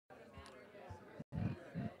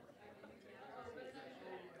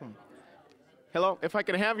Hello, if I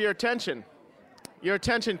can have your attention. Your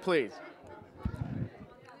attention, please.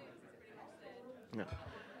 Yeah.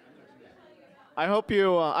 I hope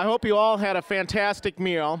you all had a fantastic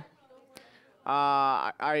meal.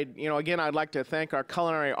 Again, I'd like to thank our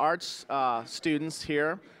culinary arts students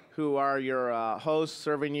here, who are your hosts,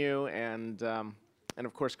 serving you, and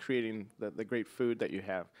of course, creating the great food that you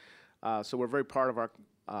have. So we're very proud of our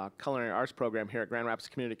culinary arts program here at Grand Rapids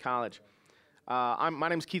Community College. My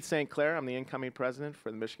name is Keith St. Clair. I'm the incoming president for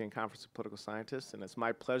the Michigan Conference of Political Scientists, and it's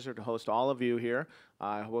my pleasure to host all of you here.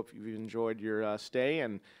 I hope you've enjoyed your stay,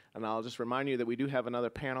 and I'll just remind you that we do have another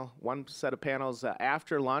panel, one set of panels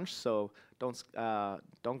after lunch, so don't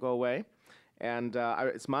go away. And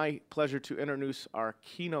it's my pleasure to introduce our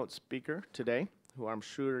keynote speaker today, who I'm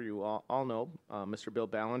sure you all know, Mr. Bill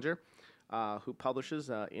Ballenger, who publishes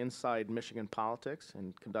Inside Michigan Politics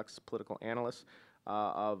and conducts political analysis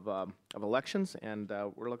of elections, and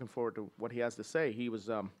we're looking forward to what he has to say. He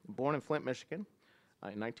was born in Flint, Michigan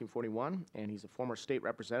in 1941, and he's a former state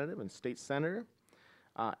representative and state senator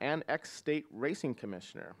and ex-state racing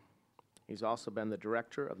commissioner. He's also been the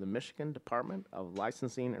director of the Michigan Department of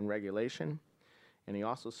Licensing and Regulation, and he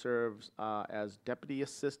also serves as Deputy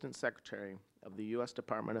Assistant Secretary of the U.S.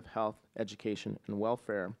 Department of Health, Education, and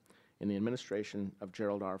Welfare in the administration of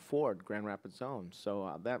Gerald R. Ford, Grand Rapids Zone.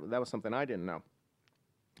 So that was something I didn't know.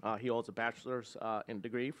 He holds a bachelor's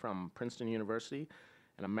degree from Princeton University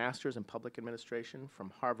and a master's in public administration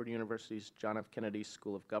from Harvard University's John F. Kennedy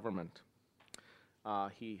School of Government.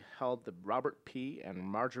 He held the Robert P. and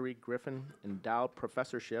Marjorie Griffin Endowed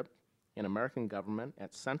Professorship in American Government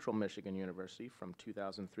at Central Michigan University from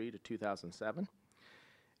 2003 to 2007.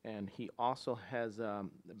 And he also has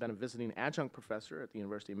been a visiting adjunct professor at the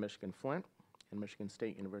University of Michigan-Flint and Michigan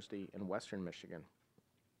State University in Western Michigan.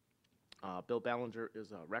 Bill Ballenger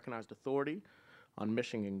is a recognized authority on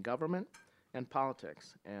Michigan government and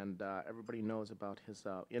politics, and everybody knows about his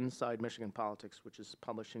Inside Michigan Politics, which is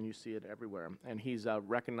published, and you see it everywhere. And he's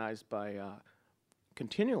recognized by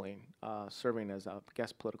continually serving as a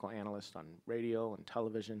guest political analyst on radio and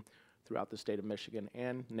television throughout the state of Michigan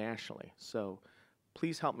and nationally. So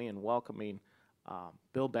please help me in welcoming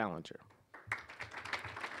Bill Ballenger.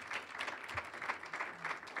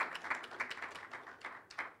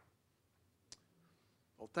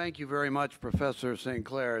 Well, thank you very much, Professor St.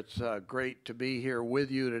 Clair. It's great to be here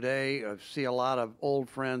with you today. I see a lot of old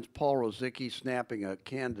friends. Paul Rozicki snapping a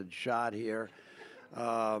candid shot here.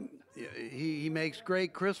 He makes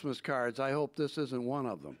great Christmas cards. I hope this isn't one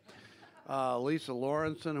of them. Lisa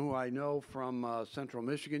Lawrenson, who I know from Central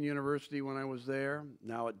Michigan University when I was there,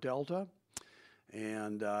 now at Delta.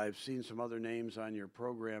 And I've seen some other names on your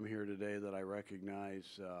program here today that I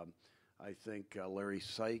recognize. I think Larry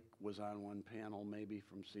Syke was on one panel, maybe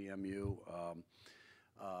from CMU.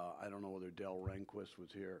 I don't know whether Del Rehnquist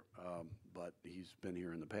was here, but he's been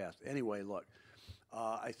here in the past. Anyway, look,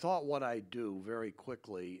 I thought what I'd do very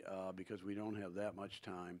quickly, because we don't have that much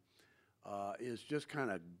time, is just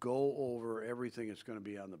kind of go over everything that's going to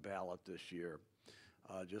be on the ballot this year,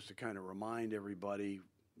 just to kind of remind everybody,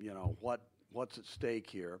 you know, what's at stake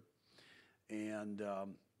here, and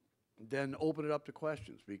then open it up to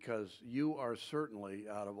questions, because you are certainly,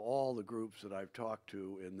 out of all the groups that I've talked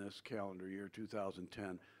to in this calendar year,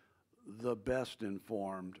 2010, the best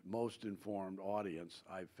informed, most informed audience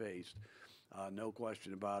I've faced. No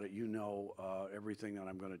question about it. You know everything that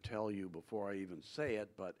I'm going to tell you before I even say it,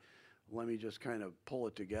 but let me just kind of pull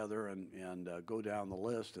it together and go down the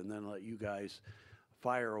list, and then let you guys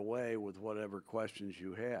fire away with whatever questions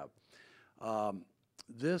you have.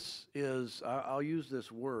 This is, I'll use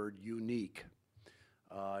this word, unique.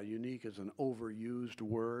 Unique is an overused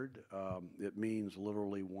word. It means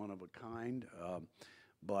literally one of a kind,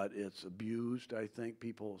 but it's abused. I think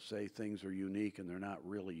people say things are unique and they're not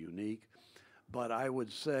really unique. But I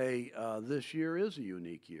would say this year is a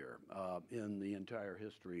unique year in the entire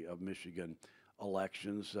history of Michigan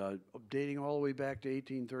elections, dating all the way back to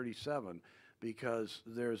 1837, because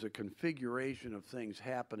there's a configuration of things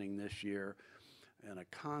happening this year in a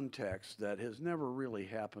context that has never really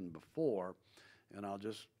happened before, and I'll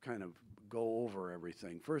just kind of go over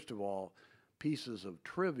everything. First of all, pieces of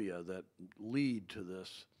trivia that lead to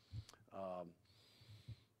this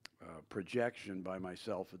projection by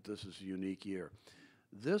myself that this is a unique year.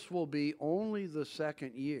 This will be only the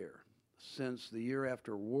second year since the year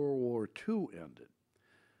after World War II ended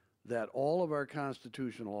that all of our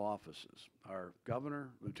constitutional offices, our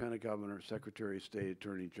governor, lieutenant governor, secretary of state,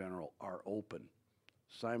 attorney general, are open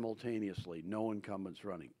simultaneously, no incumbents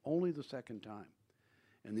running. Only the second time.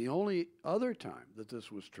 And the only other time that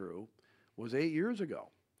this was true was 8 years ago.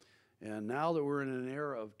 And now that we're in an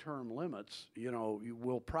era of term limits, you know, you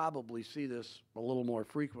will probably see this a little more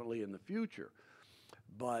frequently in the future.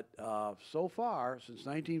 But so far, since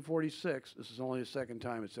 1946, this is only the second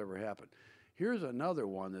time it's ever happened. Here's another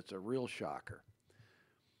one that's a real shocker.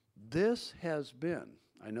 This has been,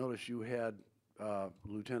 I noticed you had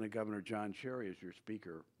Lieutenant Governor John Cherry as your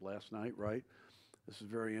speaker last night, right? This is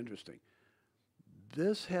very interesting.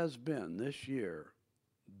 This has been, this year,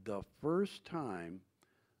 the first time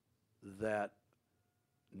that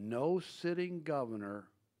no sitting governor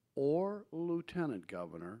or lieutenant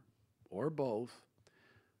governor, or both,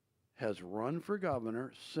 has run for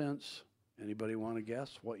governor since, anybody want to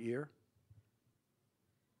guess what year?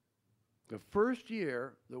 The first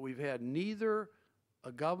year that we've had neither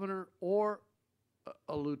a governor or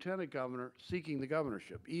a lieutenant governor seeking the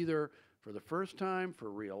governorship, either for the first time for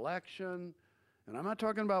re-election, and I'm not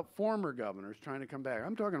talking about former governors trying to come back.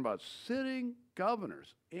 I'm talking about sitting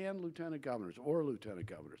governors and lieutenant governors or lieutenant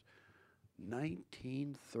governors.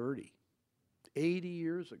 1930, 80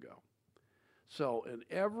 years ago. So in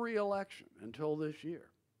every election until this year,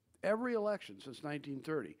 every election since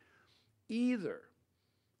 1930, either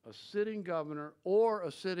a sitting governor or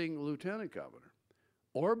a sitting lieutenant governor,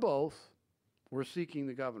 or both, were seeking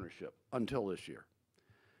the governorship until this year.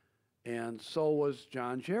 And so was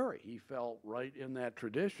John Cherry. He fell right in that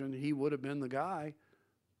tradition. He would have been the guy,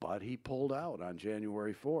 but he pulled out on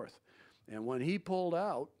January 4th. And when he pulled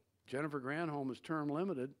out, Jennifer Granholm is term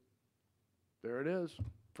limited. There it is,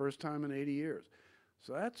 first time in 80 years.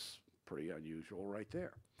 So that's pretty unusual right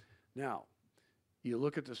there. Now, you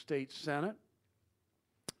look at the state Senate,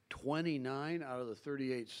 29 out of the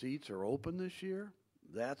 38 seats are open this year.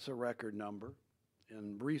 That's a record number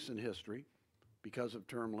in recent history. Because of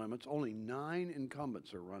term limits, only 9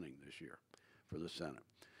 incumbents are running this year for the Senate.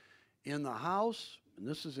 In the House, and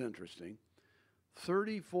this is interesting,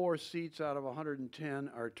 34 seats out of 110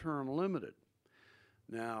 are term limited.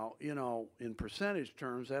 Now, you know, in percentage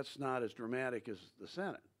terms, that's not as dramatic as the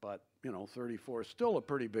Senate, but, you know, 34 is still a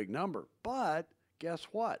pretty big number. But guess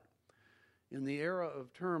what? In the era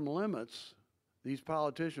of term limits, these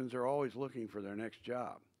politicians are always looking for their next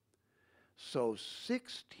job. So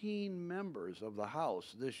 16 members of the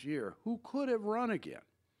House this year who could have run again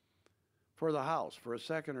for the House for a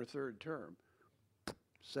second or third term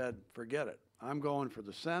said, forget it. I'm going for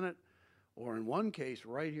the Senate, or in one case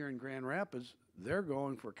right here in Grand Rapids, they're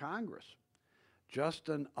going for Congress.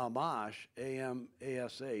 Justin Amash,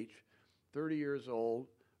 A-M-A-S-H, 30 years old,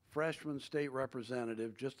 freshman state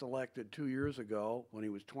representative, just elected 2 years ago when he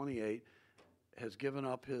was 28, has given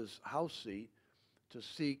up his House seat to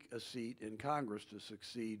seek a seat in Congress to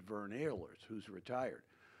succeed Vern Ehlers, who's retired.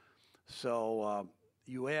 So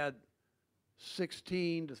you add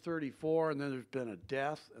 16 to 34, and then there's been a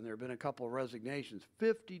death, and there have been a couple of resignations.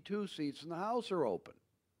 52 seats in the House are open.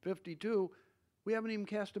 52. We haven't even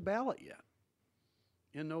cast a ballot yet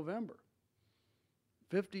in November.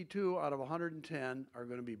 52 out of 110 are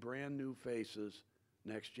going to be brand new faces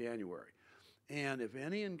next January. And if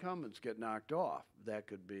any incumbents get knocked off, that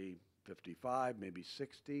could be 55, maybe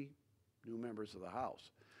 60 new members of the House.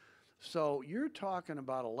 So you're talking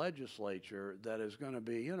about a legislature that is going to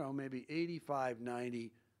be, you know, maybe 85,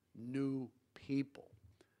 90 new people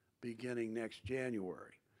beginning next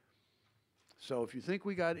January. So if you think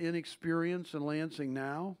we got inexperience in Lansing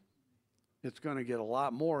now, it's going to get a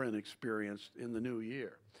lot more inexperienced in the new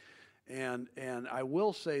year. And I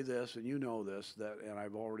will say this, and you know this, that, and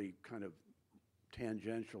I've already kind of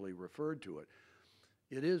tangentially referred to it.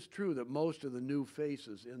 It is true that most of the new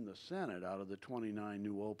faces in the Senate out of the 29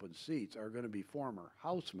 new open seats are going to be former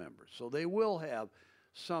House members. So they will have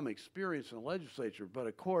some experience in the legislature, but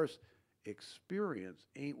of course, experience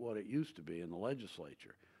ain't what it used to be in the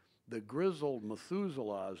legislature. The grizzled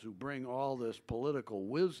Methuselahs who bring all this political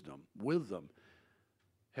wisdom with them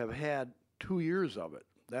have had 2 years of it.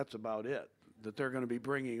 That's about it that they're going to be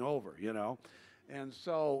bringing over, you know. And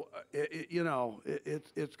so,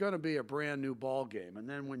 it's going to be a brand new ball game. And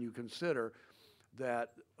then when you consider that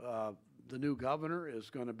the new governor is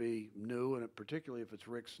going to be new, and particularly if it's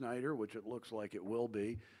Rick Snyder, which it looks like it will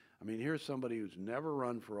be. I mean, here's somebody who's never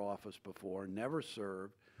run for office before, never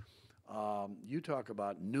served. You talk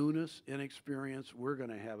about newness, inexperience. We're going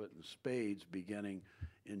to have it in spades beginning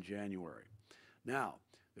in January. Now,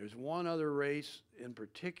 there's one other race in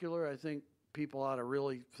particular I think people ought to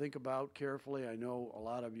really think about carefully. I know a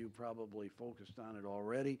lot of you probably focused on it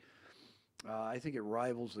already. I think it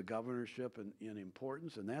rivals the governorship in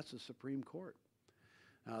importance, and that's the Supreme Court.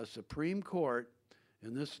 Now, the Supreme Court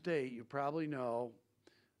in this state, you probably know,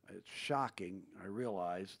 it's shocking, I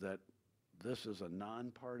realize, that this is a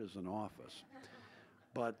nonpartisan office.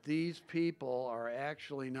 But these people are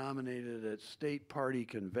actually nominated at state party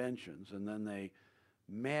conventions, and then they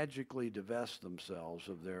magically divest themselves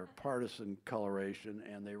of their partisan coloration,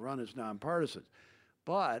 and they run as nonpartisans.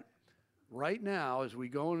 But right now, as we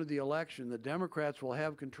go into the election, the Democrats will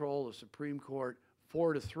have control of the Supreme Court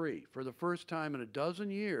 4-3. For the first time in a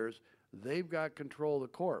dozen years, they've got control of the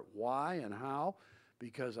court. Why and how?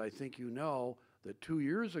 Because I think you know that 2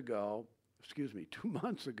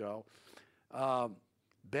 months ago,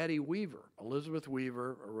 Betty Weaver, Elizabeth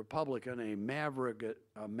Weaver, a Republican, a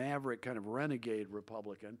maverick kind of renegade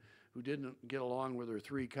Republican who didn't get along with her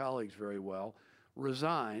three colleagues very well,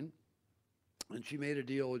 resigned. And she made a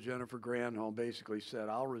deal with Jennifer Granholm, basically said,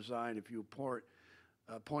 I'll resign if you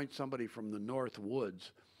appoint somebody from the North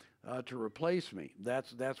Woods to replace me.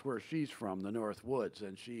 That's where she's from, the North Woods.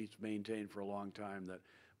 And she's maintained for a long time that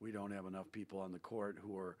we don't have enough people on the court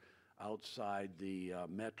who are outside the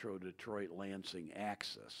Metro Detroit Lansing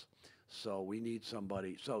axis. So we need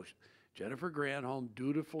somebody. So Jennifer Granholm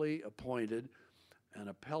dutifully appointed an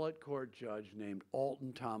appellate court judge named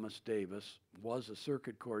Alton Thomas Davis, was a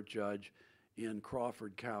circuit court judge in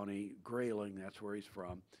Crawford County, Grayling, that's where he's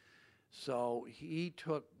from. So he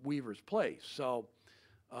took Weaver's place. So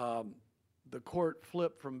the court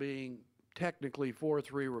flipped from being technically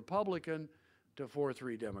 4-3 Republican to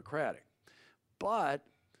 4-3 Democratic. But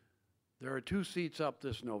there are 2 seats up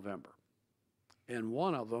this November, and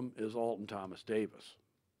one of them is Alton Thomas Davis.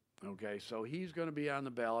 Okay, so he's going to be on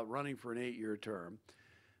the ballot running for an 8-year term.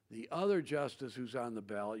 The other justice who's on the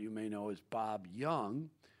ballot, you may know, is Bob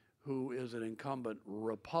Young, who is an incumbent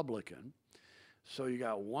Republican. So you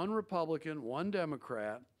got one Republican, one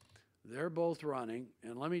Democrat. They're both running.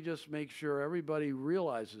 And let me just make sure everybody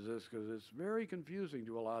realizes this, because it's very confusing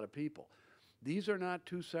to a lot of people. These are not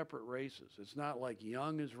 2 separate races. It's not like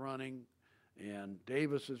Young is running and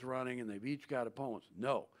Davis is running and they've each got opponents.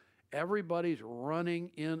 No, everybody's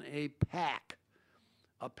running in a pack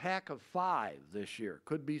of 5 this year.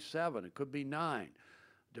 Could be 7, it could be 9,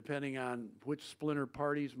 depending on which splinter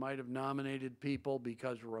parties might have nominated people,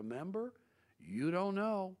 because remember, you don't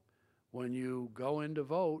know when you go in to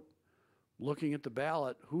vote, looking at the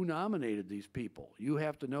ballot, who nominated these people. You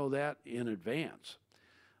have to know that in advance.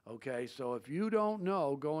 Okay, so if you don't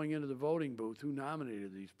know going into the voting booth who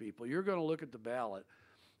nominated these people, you're going to look at the ballot,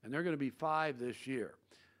 and there are going to be 5 this year.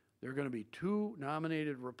 There are going to be 2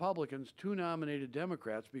 nominated Republicans, 2 nominated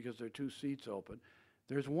Democrats, because there are 2 seats open.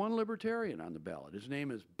 There's one Libertarian on the ballot. His name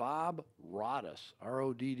is Bob Roddis,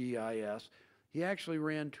 R-O-D-D-I-S. He actually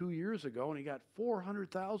ran 2 years ago, and he got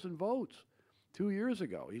 400,000 votes 2 years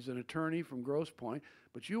ago. He's an attorney from Grosse Pointe,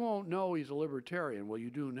 but you won't know he's a Libertarian. Well, you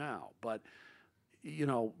do now, but you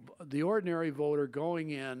know, the ordinary voter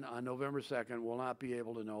going in on November 2nd will not be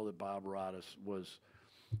able to know that Bob Roddis was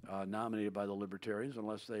nominated by the Libertarians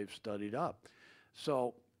unless they've studied up.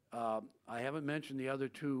 So I haven't mentioned the other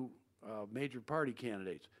 2 major party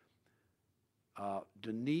candidates.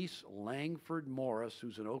 Denise Langford Morris,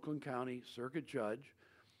 who's an Oakland County circuit judge,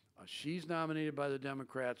 she's nominated by the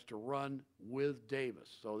Democrats to run with Davis.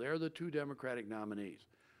 So they're the 2 Democratic nominees.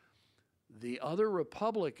 The other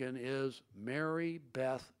Republican is Mary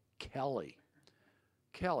Beth Kelly.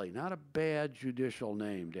 Kelly, not a bad judicial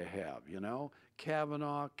name to have, you know.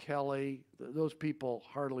 Kavanaugh, Kelly, those people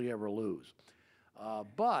hardly ever lose.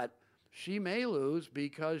 But she may lose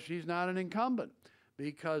because she's not an incumbent.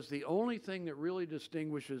 Because the only thing that really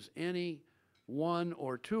distinguishes any one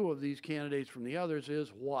or 2 of these candidates from the others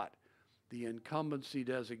is what? The incumbency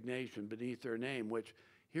designation beneath their name, which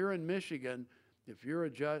here in Michigan, if you're a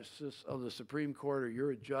justice of the Supreme Court, or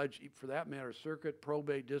you're a judge, for that matter, circuit,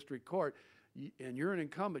 probate, district court, and you're an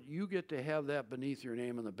incumbent, you get to have that beneath your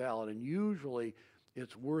name on the ballot, and usually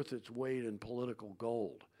it's worth its weight in political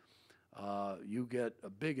gold. You get a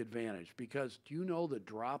big advantage, because do you know the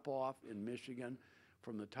drop-off in Michigan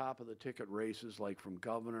from the top of the ticket races, like from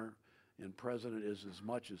governor and president, is as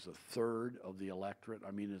much as 1/3 of the electorate? I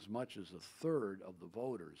mean, as much as 1/3 of the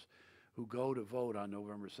voters who go to vote on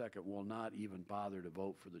November 2nd will not even bother to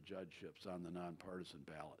vote for the judgeships on the nonpartisan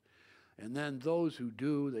ballot. And then those who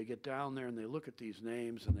do, they get down there and they look at these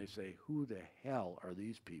names and they say, who the hell are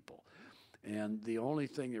these people? And the only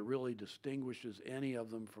thing that really distinguishes any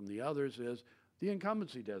of them from the others is the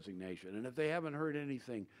incumbency designation. And if they haven't heard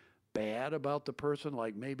anything bad about the person,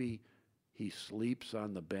 like maybe he sleeps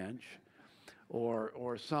on the bench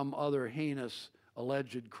or some other heinous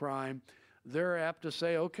alleged crime, they're apt to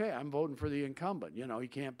say, okay, I'm voting for the incumbent. You know, he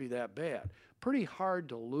can't be that bad. Pretty hard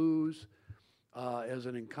to lose as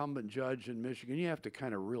an incumbent judge in Michigan. You have to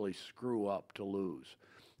kind of really screw up to lose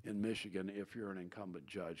in Michigan if you're an incumbent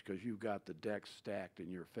judge, because you've got the deck stacked in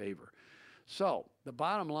your favor. So the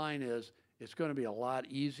bottom line is it's going to be a lot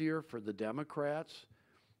easier for the Democrats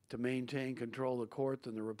to maintain control of the court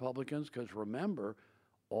than the Republicans, because remember,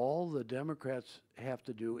 all the Democrats have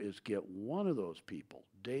to do is get one of those people,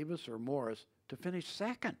 Davis or Morris, to finish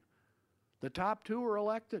second. The top two are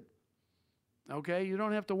elected. Okay, you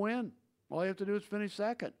don't have to win. All you have to do is finish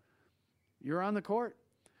second. You're on the court.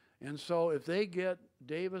 And so if they get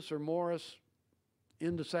Davis or Morris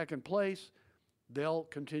into second place, they'll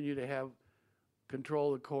continue to have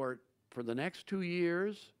control of the court for the next 2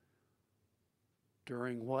 years.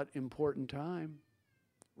 During what important time?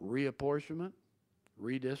 Reapportionment,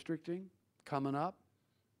 redistricting coming up.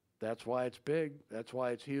 That's why it's big. That's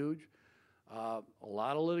why it's huge. A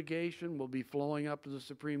lot of litigation will be flowing up to the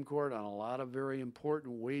Supreme Court on a lot of very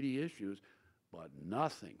important, weighty issues, but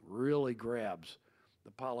nothing really grabs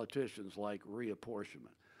the politicians like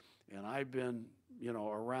reapportionment. And I've been,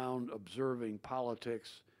 around observing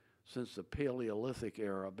politics since the Paleolithic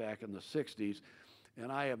era back in the 60s,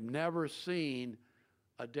 and I have never seen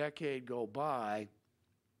a decade go by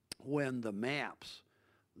when the maps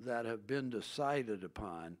that have been decided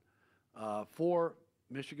upon for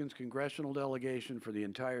Michigan's congressional delegation, for the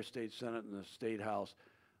entire state Senate and the state House,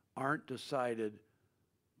 aren't decided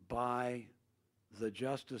by the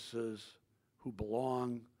justices who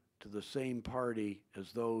belong to the same party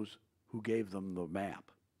as those who gave them the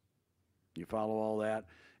map. You follow all that?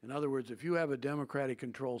 In other words, if you have a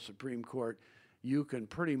Democratic-controlled Supreme Court, you can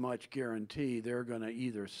pretty much guarantee they're going to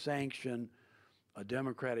either sanction a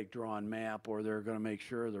Democratic-drawn map, or they're going to make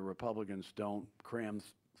sure the Republicans don't cram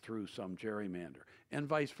through some gerrymander, and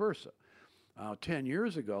vice versa. 10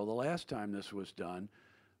 years ago, the last time this was done,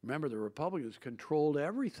 remember, the Republicans controlled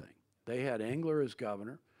everything. They had Engler as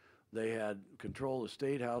governor, they had control of the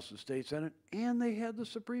state House and state Senate, and they had the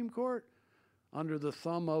Supreme Court under the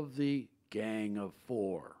thumb of the Gang of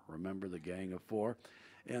Four. Remember the Gang of Four?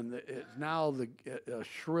 And it's now the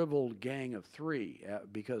shriveled Gang of Three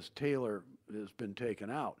because Taylor has been taken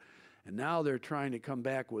out. And now they're trying to come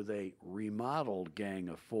back with a remodeled Gang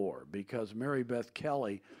of Four, because Mary Beth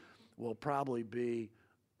Kelly will probably be,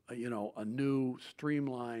 a new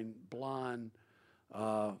streamlined blonde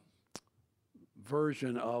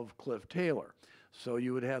version of Cliff Taylor. So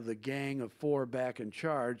you would have the Gang of Four back in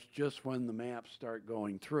charge just when the maps start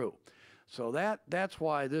going through. So that's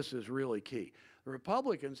why this is really key. The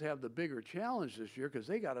Republicans have the bigger challenge this year because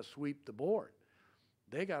they got to sweep the board.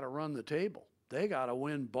 They got to run the table. They got to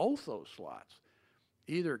win both those slots,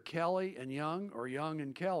 either Kelly and Young or Young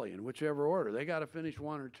and Kelly, in whichever order. They got to finish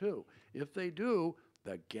one or two. If they do,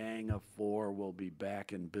 the Gang of Four will be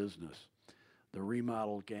back in business, the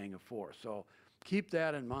remodeled Gang of Four. So keep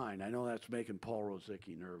that in mind. I know that's making Paul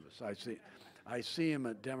Rosicki nervous. I see him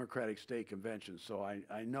at Democratic state conventions, so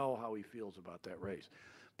I know how he feels about that race.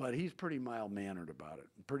 But he's pretty mild-mannered about it,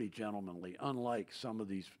 pretty gentlemanly, unlike some of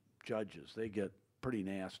these judges. They get pretty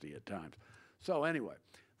nasty at times. So anyway,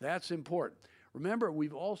 that's important. Remember,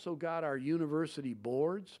 we've also got our university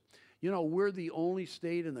boards. We're the only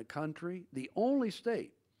state in the country, the only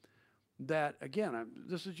state that, again,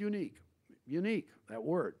 this is unique, that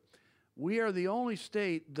word. We are the only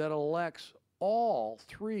state that elects all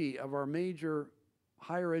three of our major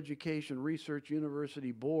higher education research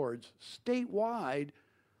university boards statewide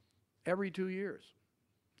every 2 years.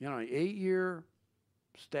 8-year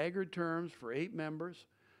staggered terms for 8 members,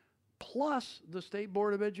 plus the State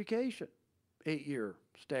Board of Education, 8-year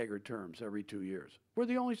staggered terms every 2 years. We're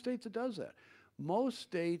the only state that does that. Most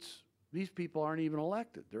states, these people aren't even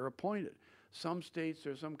elected. They're appointed. Some states,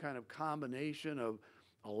 there's some kind of combination of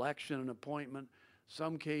election and appointment.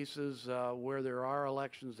 Some cases where there are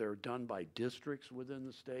elections, they're done by districts within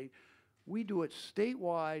the state. We do it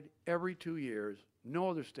statewide every 2 years. No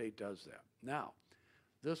other state does that. Now,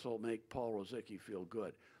 this will make Paul Rosicki feel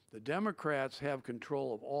good. The Democrats have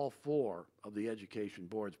control of all 4 of the education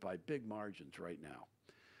boards by big margins right now,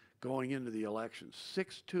 going into the elections.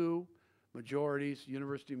 6-2 majorities,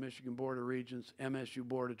 University of Michigan Board of Regents, MSU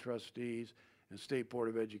Board of Trustees, and State Board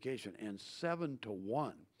of Education, and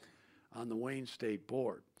 7-1 on the Wayne State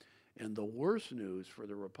Board. And the worst news for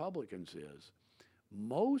the Republicans is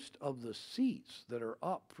most of the seats that are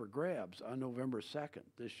up for grabs on November 2nd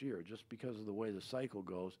this year, just because of the way the cycle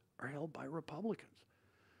goes, are held by Republicans.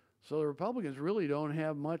 So the Republicans really don't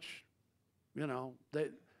have much,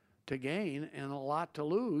 to gain and a lot to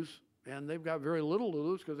lose, and they've got very little to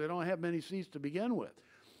lose because they don't have many seats to begin with.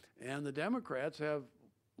 And the Democrats have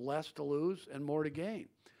less to lose and more to gain.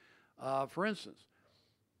 For instance,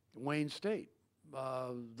 Wayne State,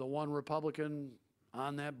 the one Republican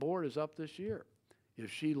on that board is up this year. If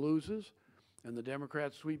she loses and the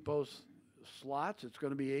Democrats sweep both slots, it's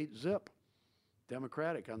going to be 8-zip.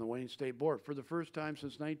 Democratic on the Wayne State Board for the first time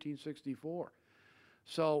since 1964.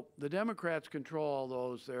 So the Democrats control all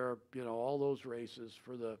those there, all those races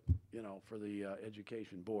for the, for the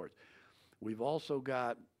education boards. We've also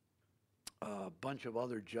got a bunch of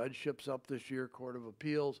other judgeships up this year: Court of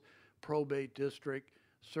Appeals, Probate District,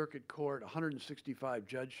 Circuit Court. 165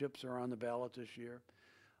 judgeships are on the ballot this year.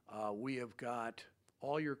 We have got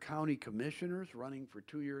all your county commissioners running for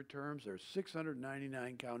 2-year terms. There's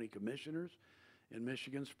 699 county commissioners in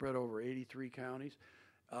Michigan, spread over 83 counties.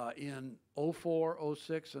 In 04,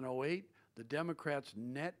 06, and 08, the Democrats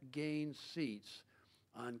net gained seats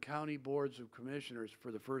on county boards of commissioners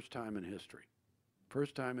for the first time in history.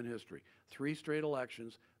 First time in history. 3 straight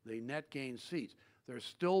elections, they net gained seats. They're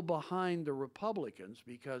still behind the Republicans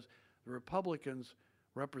because the Republicans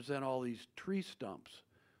represent all these tree stumps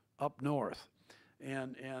up north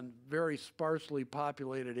and very sparsely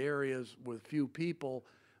populated areas with few people,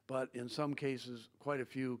 but in some cases quite a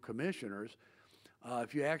few commissioners.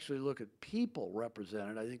 If you actually look at people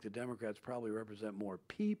represented, I think the Democrats probably represent more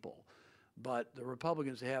people, but the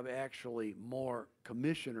Republicans have actually more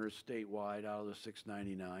commissioners statewide. Out of the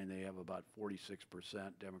 699, they have about 46%.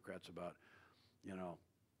 Democrats about,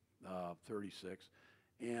 36.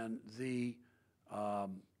 And the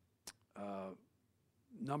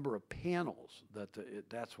number of panels,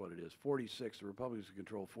 that's what it is, 46. The Republicans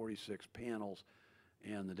control 46 panels,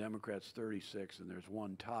 and the Democrats 36, and there's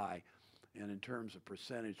one tie. And in terms of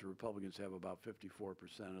percentage, the Republicans have about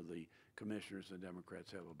 54% of the commissioners, and the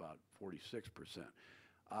Democrats have about 46%.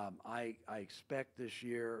 I expect this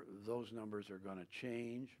year those numbers are going to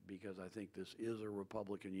change because I think this is a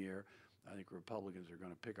Republican year. I think Republicans are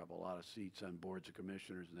going to pick up a lot of seats on boards of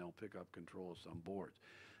commissioners, and they'll pick up control of some boards.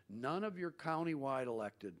 None of your county-wide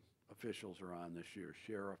elected officials are on this year.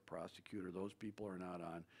 Sheriff, prosecutor, those people are not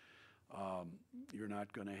on. You're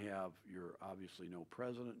not going to have obviously no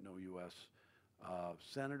president, no U.S.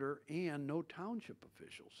 Senator, and no township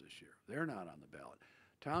officials this year. They're not on the ballot.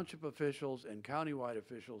 Township officials and countywide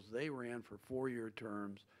officials, they ran for 4-year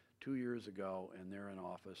terms 2 years ago, and they're in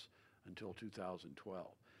office until 2012.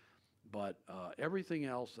 But everything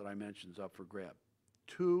else that I mentioned is up for grab.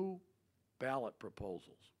 2 ballot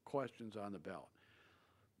proposals, questions on the ballot.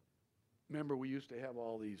 Remember, we used to have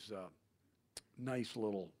all these nice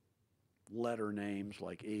little letter names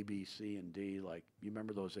like A, B, C, and D. Like, you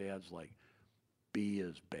remember those ads like B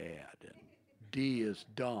is bad and D is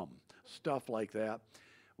dumb, stuff like that.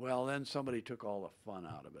 Well, then somebody took all the fun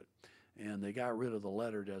out of it, and they got rid of the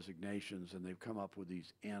letter designations, and they've come up with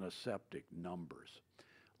these antiseptic numbers,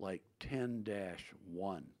 like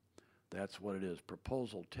 10-1. That's what it is,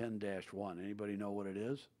 Proposal 10-1. Anybody know what it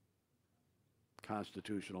is?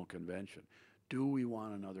 Constitutional Convention. Do we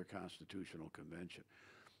want another Constitutional Convention?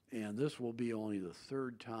 And this will be only the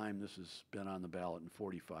 3rd time this has been on the ballot in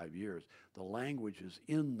 45 years. The language is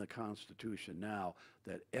in the Constitution now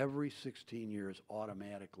that every 16 years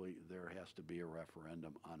automatically there has to be a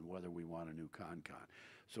referendum on whether we want a new con-con.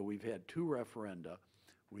 So we've had 2 referenda.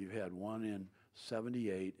 We've had one in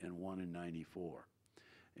 78 and one in 94.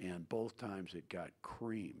 And both times it got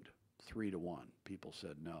creamed, 3-1. People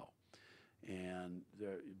said no. And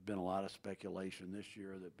there's been a lot of speculation this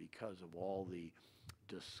year that because of all the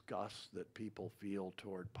disgust that people feel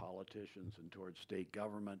toward politicians and toward state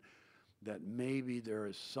government, that maybe there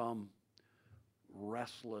is some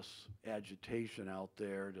restless agitation out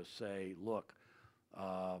there to say, look,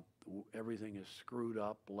 everything is screwed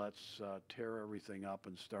up, let's tear everything up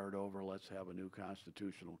and start over, let's have a new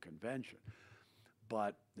constitutional convention.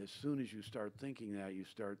 But as soon as you start thinking that, you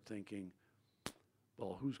start thinking,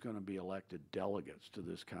 well, who's going to be elected delegates to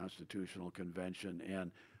this constitutional convention,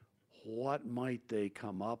 and what might they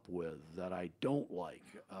come up with that I don't like,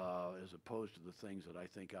 as opposed to the things that I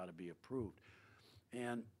think ought to be approved?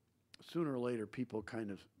 And sooner or later, people kind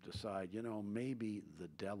of decide, maybe the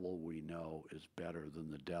devil we know is better than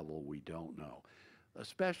the devil we don't know,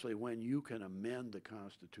 especially when you can amend the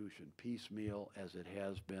Constitution piecemeal as it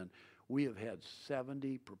has been. We have had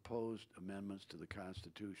 70 proposed amendments to the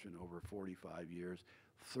Constitution over 45 years.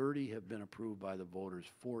 30 have been approved by the voters,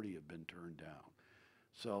 40 have been turned down.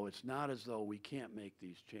 So it's not as though we can't make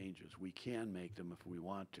these changes. We can make them if we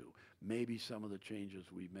want to. Maybe some of the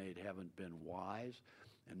changes we've made haven't been wise,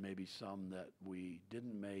 and maybe some that we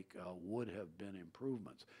didn't make would have been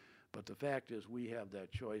improvements. But the fact is we have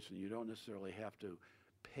that choice, and you don't necessarily have to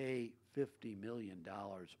pay $50 million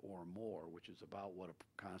or more, which is about what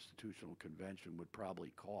a constitutional convention would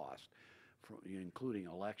probably cost, including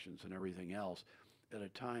elections and everything else, at a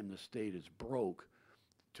time the state is broke,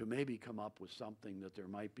 to maybe come up with something that there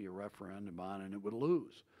might be a referendum on and it would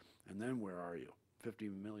lose. And then where are you?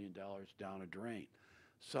 $50 million down a drain.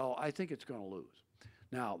 So I think it's going to lose.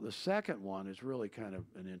 Now, the second one is really kind of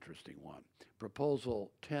an interesting one.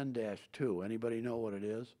 Proposal 10-2. Anybody know what it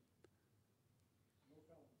is?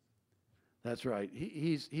 That's right.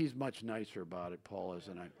 He's much nicer about it, Paul,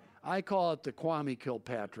 isn't I? I call it the Kwame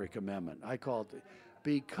Kilpatrick Amendment. I call it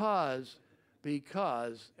because,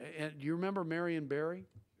 and you remember Marion Barry?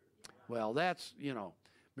 Well, that's,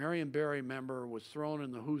 Marion Barry, member, was thrown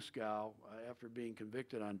in the Hooskow after being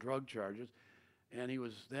convicted on drug charges, and he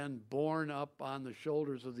was then borne up on the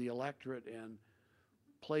shoulders of the electorate and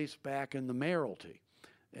placed back in the mayoralty.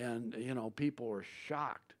 And, people were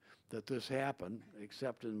shocked that this happened,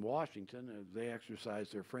 except in Washington, as they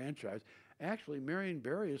exercised their franchise. Actually, Marion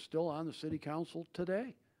Barry is still on the city council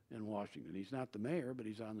today in Washington. He's not the mayor, but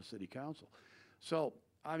he's on the city council. So,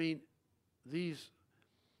 I mean, these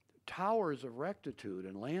towers of rectitude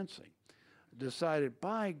in Lansing decided,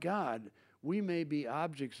 by God, we may be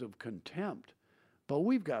objects of contempt, but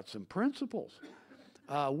we've got some principles.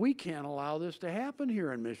 We can't allow this to happen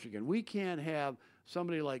here in Michigan. We can't have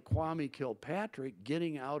somebody like Kwame Kilpatrick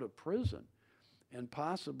getting out of prison and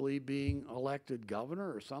possibly being elected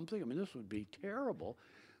governor or something. I mean, this would be terrible.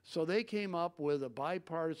 So they came up with a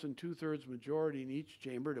bipartisan 2/3 majority in each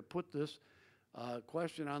chamber to put this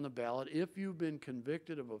question on the ballot. If you've been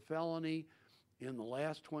convicted of a felony in the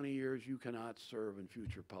last 20 years, you cannot serve in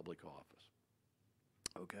future public office.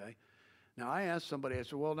 Okay? Now, I asked somebody, I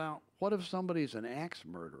said, well, now, what if somebody's an axe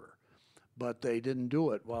murderer, but they didn't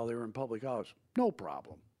do it while they were in public office? No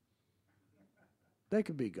problem. They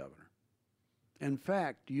could be governor. In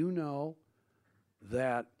fact, do you know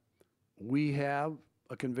that we have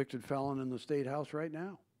a convicted felon in the State House right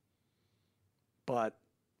now? But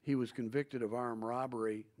he was convicted of armed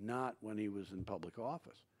robbery not when he was in public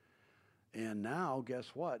office. And now,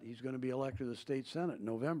 guess what? He's going to be elected to the state Senate in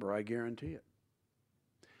November, I guarantee it.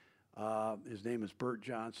 His name is Burt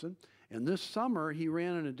Johnson. And this summer, he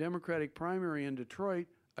ran in a Democratic primary in Detroit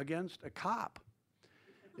against a cop.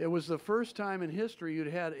 It was the first time in history you'd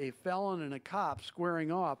had a felon and a cop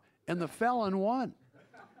squaring off, and the felon won.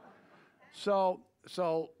 So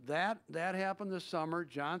that happened this summer.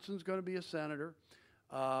 Johnson's going to be a senator.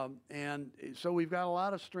 And so we've got a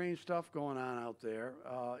lot of strange stuff going on out there,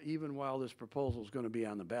 even while this proposal is going to be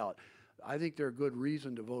on the ballot. I think there's good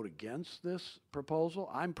reason to vote against this proposal.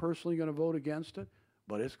 I'm personally going to vote against it,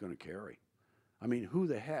 but it's going to carry. I mean, who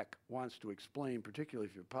the heck wants to explain, particularly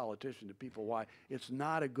if you're a politician, to people why it's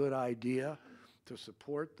not a good idea to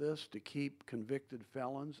support this, to keep convicted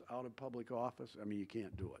felons out of public office? I mean, you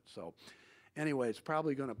can't do it. So anyway, it's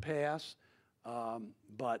probably going to pass,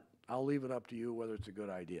 but I'll leave it up to you whether it's a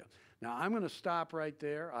good idea. Now, I'm going to stop right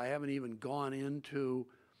there. I haven't even gone into,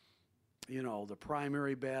 the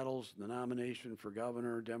primary battles, the nomination for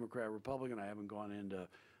governor, Democrat, Republican. I haven't gone into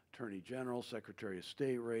Attorney General, Secretary of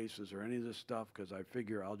State races, or any of this stuff, because I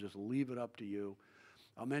figure I'll just leave it up to you.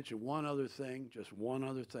 I'll mention one other thing, just one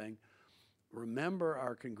other thing. Remember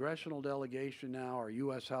our congressional delegation now, our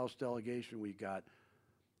U.S. House delegation, we've got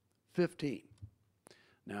 15.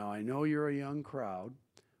 Now, I know you're a young crowd,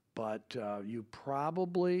 but you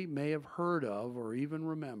probably may have heard of or even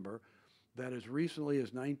remember that as recently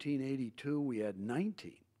as 1982, we had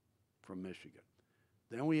 19 from Michigan.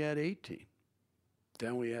 Then we had 18.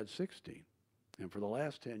 Then we had 16. And for the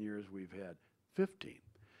last 10 years, we've had 15.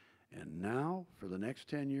 And now, for the next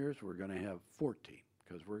 10 years, we're going to have 14,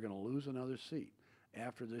 because we're going to lose another seat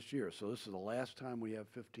after this year. So this is the last time we have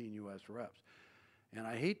 15 U.S. reps. And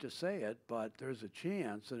I hate to say it, but there's a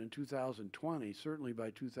chance that in 2020, certainly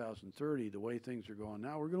by 2030, the way things are going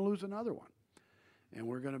now, we're going to lose another one. And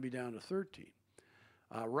we're going to be down to 13.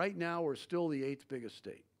 Right now, we're still the 8th biggest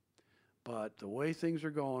state. But the way things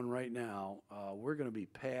are going right now, we're going to be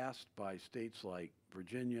passed by states like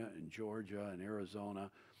Virginia and Georgia and Arizona,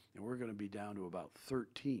 and we're going to be down to about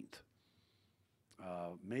 13th,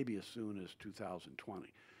 maybe as soon as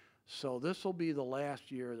 2020. So this will be the last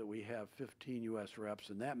year that we have 15 U.S.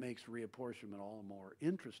 reps, and that makes reapportionment all the more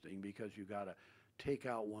interesting because you got to take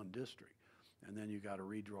out one district, and then you got to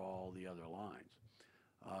redraw all the other lines.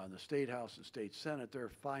 In the State House and State Senate, there are a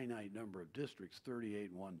finite number of districts,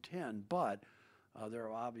 38 and 110, but there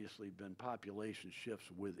have obviously been population shifts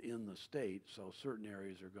within the state, so certain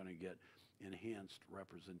areas are going to get enhanced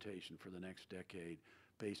representation for the next decade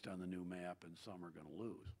based on the new map, and some are going to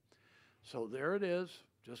lose. So there it is.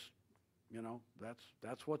 Just,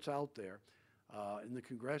 that's what's out there. In the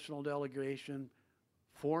congressional delegation,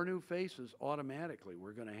 4 new faces automatically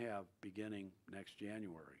we're going to have beginning next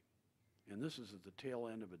January. And this is at the tail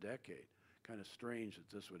end of a decade. Kind of strange that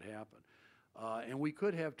this would happen. And we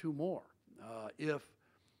could have 2 more if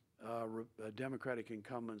Democratic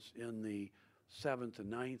incumbents in the 7th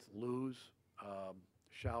and 9th lose,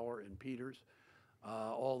 Shower and Peters,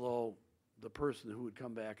 although the person who would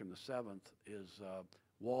come back in the 7th is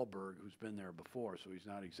Wahlberg, who's been there before, so he's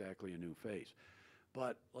not exactly a new face.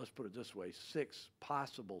 But let's put it this way, 6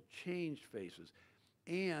 possible changed faces.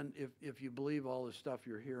 And if you believe all the stuff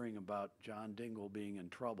you're hearing about John Dingell being in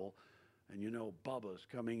trouble, and you know Bubba's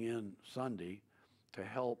coming in Sunday to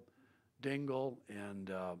help Dingell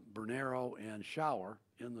and Bernero and Shower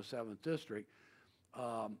in the 7th District,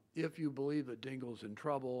 if you believe that Dingell's in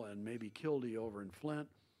trouble and maybe Kildee over in Flint,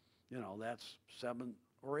 you know, that's 7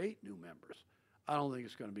 or 8 new members. I don't think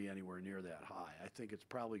it's going to be anywhere near that high. I think it's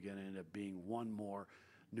probably going to end up being one more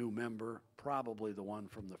new member, probably the one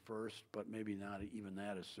from the 1st, but maybe not even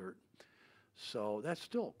that is certain. So that's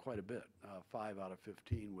still quite a bit. 5 out of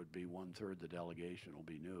 15 would be 1/3 the delegation will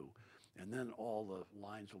be new. And then all the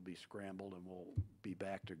lines will be scrambled and we'll be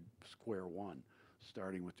back to square one,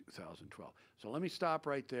 starting with 2012. So let me stop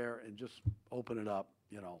right there and just open it up,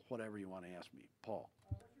 you know, whatever you want to ask me. Paul.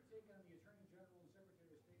 What's your take on the Attorney General and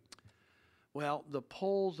Secretary of State? Well, the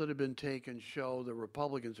polls that have been taken show the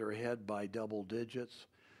Republicans are ahead by double digits.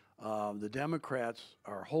 The Democrats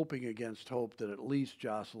are hoping against hope that at least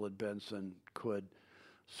Jocelyn Benson could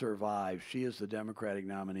survive. She is the Democratic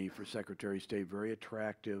nominee for Secretary of State, very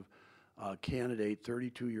attractive candidate,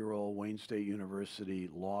 32-year-old Wayne State University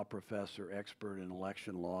law professor, expert in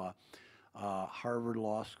election law, Harvard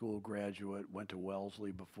Law School graduate, went to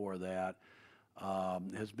Wellesley before that,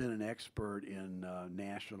 has been an expert in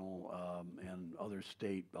national and other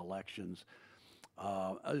state elections.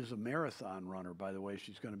 Is a marathon runner, by the way.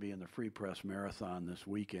 She's going to be in the Free Press Marathon this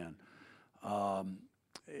weekend.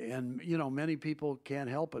 And, you know, many people can't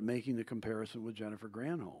help but making the comparison with Jennifer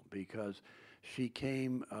Granholm because she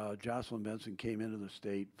came, Jocelyn Benson came into the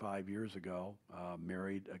state 5 years ago,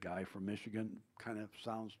 married a guy from Michigan, kind of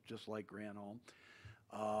sounds just like Granholm.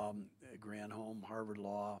 Granholm, Harvard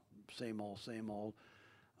Law, same old, same old.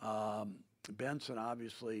 Benson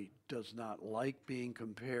obviously does not like being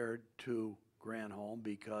compared to Granholm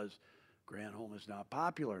because Granholm is not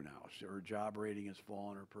popular now. Her job rating has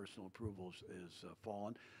fallen, her personal approval is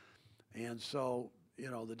fallen. And so,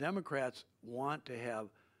 you know, the Democrats want to have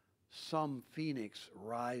some phoenix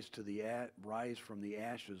rise from the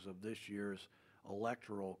ashes of this year's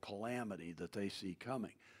electoral calamity that they see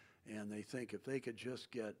coming. And they think if they could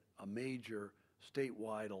just get a major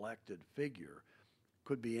statewide elected figure,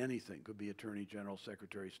 could be anything, could be Attorney General,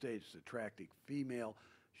 Secretary of State, it's attractive female.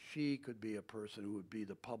 She could be a person who would be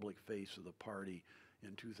the public face of the party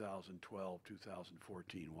in 2012,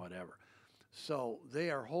 2014, whatever. So they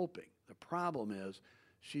are hoping. The problem is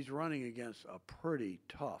she's running against a pretty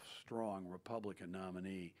tough, strong Republican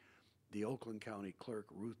nominee, the Oakland County Clerk,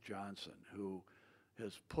 Ruth Johnson, who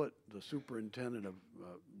has put the superintendent of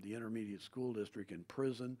the intermediate school district in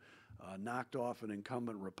prison, knocked off an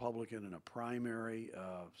incumbent Republican in a primary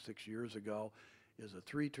 6 years ago, is a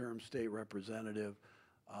 3-term state representative,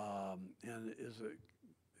 and is a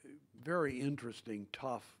very interesting,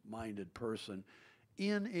 tough-minded person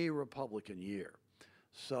in a Republican year.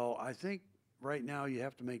 So I think right now you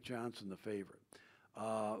have to make Johnson the favorite.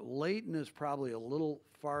 Layton is probably a little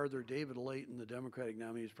farther, David Layton, the Democratic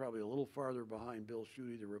nominee, is probably a little farther behind Bill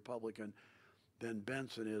Schuette, the Republican, than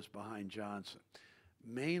Benson is behind Johnson.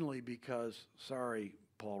 Mainly because, sorry,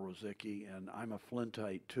 Paul Rozicki, and I'm a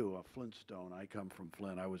Flintite too, a Flintstone. I come from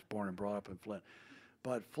Flint. I was born and brought up in Flint.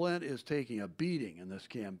 But Flint is taking a beating in this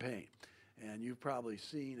campaign. And you've probably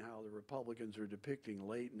seen how the Republicans are depicting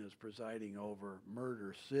Layton as presiding over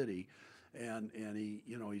Murder City. And he,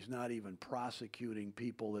 you know, he's not even prosecuting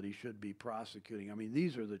people that he should be prosecuting. I mean,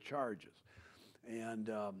 these are the charges and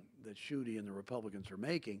that Schuette and the Republicans are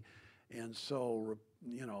making. And so,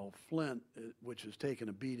 you know, Flint, which has taken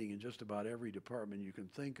a beating in just about every department you can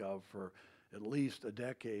think of for at least a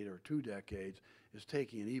decade or 2 decades, is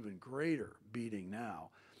taking an even greater beating now.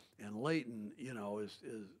 And Layton, you know, is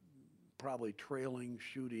probably trailing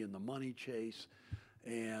Schuette in the money chase.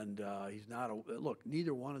 And he's not look,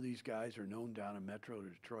 neither one of these guys are known down in Metro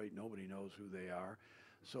Detroit. Nobody knows who they are.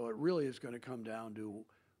 So it really is going to come down to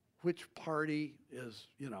which party is,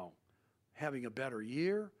 you know, having a better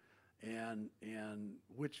year and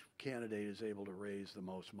which candidate is able to raise the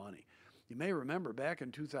most money. You may remember back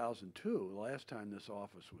in 2002, the last time this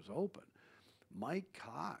office was open, Mike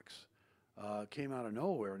Cox came out of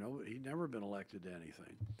nowhere. He'd never been elected to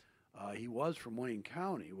anything. He was from Wayne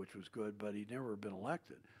County, which was good, but he'd never been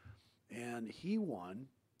elected. And he won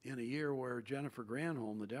in a year where Jennifer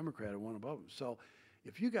Granholm, the Democrat, had won above him. So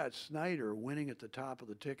if you got Snyder winning at the top of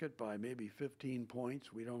the ticket by maybe 15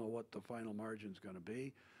 points, we don't know what the final margin's going to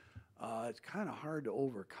be, It's kind of hard to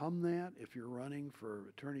overcome that if you're running for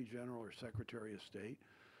Attorney General or Secretary of State.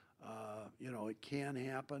 You know, it can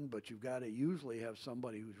happen, but you've got to usually have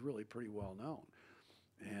somebody who's really pretty well known.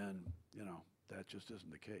 And, you know, that just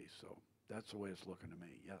isn't the case. So that's the way it's looking to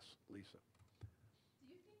me. Yes, Lisa. Do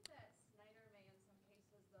you think that Snyder may, in some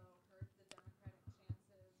cases, though, hurt the Democratic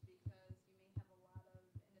chances because you may have a lot of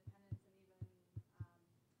independents and even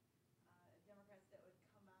Democrats that would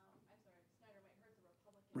come out? I'm sorry, Snyder might hurt the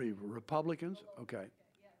Republicans. Republicans? Okay.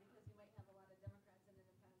 Yeah, because you might have a lot of Democrats and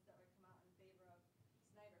independents that would come out in favor of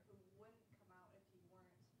Snyder who wouldn't come out if he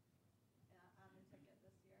weren't on the ticket this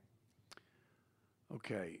year.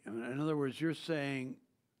 Okay. In other words, you're saying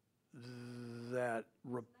that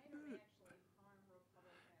Snyder may actually harm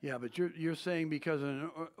Republicans. yeah, but you're saying because in an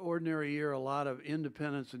ordinary year, a lot of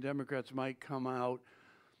independents and Democrats might come out,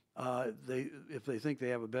 if they think they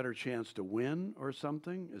have a better chance to win or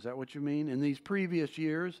something. Is that what you mean? In these previous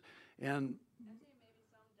years, and I'm saying maybe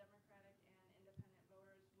some Democratic and independent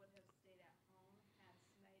voters would have stayed at home had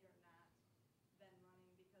Snyder not been running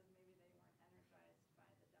because maybe they weren't energized by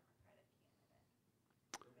the Democratic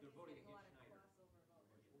candidate. They're voting against a lot of crossover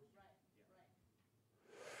voters. Right,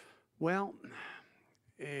 right. well,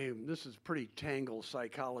 this is pretty tangled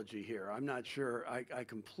psychology here. I'm not sure. I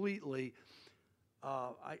completely.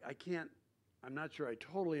 I can't. I'm not sure I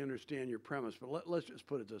totally understand your premise, but let's just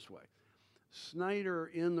put it this way.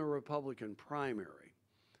 Snyder in the Republican primary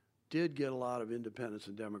did get a lot of independents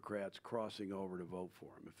and Democrats crossing over to vote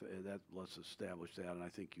for him. Let's establish that, and I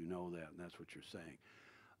think you know that, and that's what you're saying.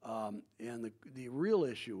 And the real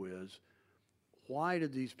issue is, why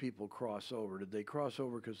did these people cross over? Did they cross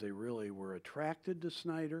over because they really were attracted to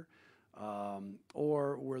Snyder?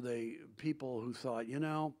 Or were they people who thought, you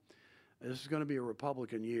know, this is going to be a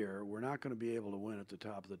Republican year. We're not going to be able to win at the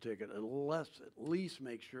top of the ticket unless at least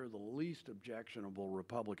make sure the least objectionable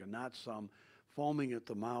Republican, not some foaming at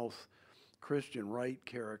the mouth Christian right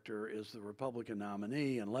character, is the Republican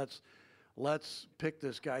nominee, and let's pick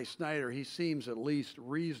this guy Snyder. He seems at least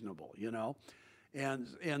reasonable, you know. And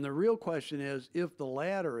the real question is, if the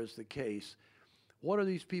latter is the case, what are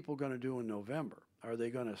these people going to do in November? Are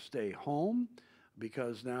they going to stay home?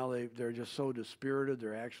 Because now they're just so dispirited,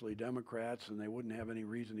 they're actually Democrats and they wouldn't have any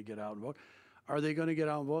reason to get out and vote. Are they going to get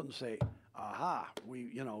out and vote and say, aha,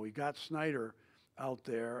 we got Snyder out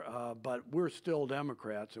there, but we're still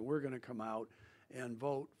Democrats and we're going to come out and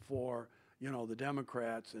vote for, the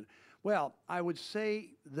Democrats? And well, I would say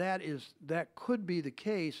that could be the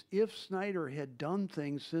case if Snyder had done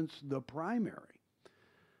things since the primary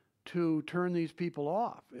to turn these people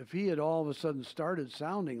off. If he had all of a sudden started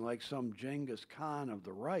sounding like some Genghis Khan of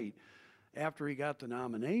the right after he got the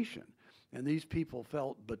nomination, and these people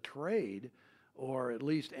felt betrayed or at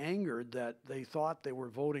least angered that they thought they were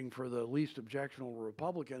voting for the least objectionable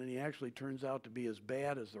Republican and he actually turns out to be as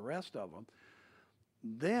bad as the rest of them,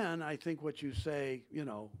 then I think what you say,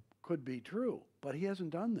 could be true. But he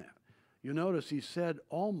hasn't done that. You notice he said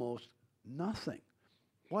almost nothing.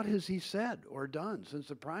 What has he said or done since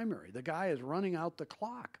the primary? The guy is running out the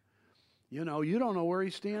clock. You don't know where he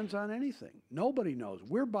stands on anything. Nobody knows.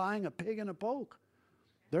 We're buying a pig in a poke.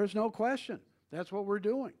 There's no question. That's what we're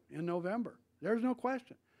doing in November. There's no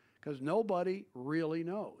question, because nobody really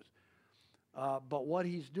knows. But what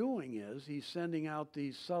he's doing is he's sending out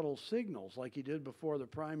these subtle signals like he did before the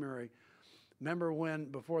primary. Remember when,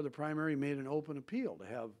 before the primary, he made an open appeal to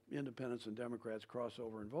have independents and Democrats cross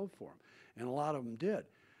over and vote for him, and a lot of them did.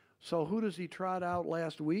 So who does he trot out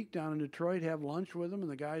last week down in Detroit, have lunch with him,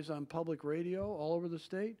 and the guy's on public radio all over the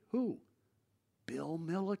state? Who? Bill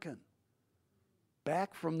Milliken.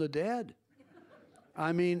 Back from the dead.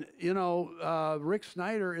 I mean, Rick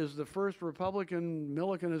Snyder is the first Republican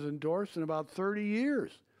Milliken has endorsed in about 30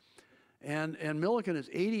 years. And Milliken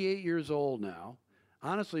is 88 years old now.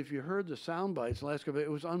 Honestly, if you heard the sound bites last couple, it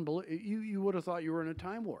was unbelievable. You would have thought you were in a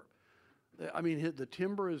time warp. I mean, the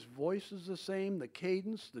timbre, his voice is the same, the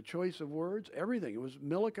cadence, the choice of words, everything.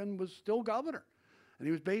 Milliken was still governor, and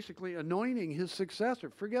he was basically anointing his successor.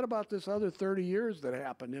 Forget about this other 30 years that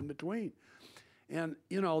happened in between. And,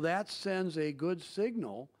 that sends a good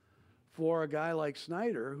signal for a guy like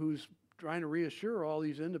Snyder, who's trying to reassure all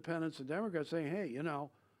these independents and Democrats, saying, hey,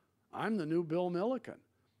 I'm the new Bill Milliken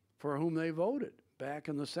for whom they voted back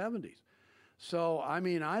in the 70s. So, I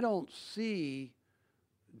mean, I don't see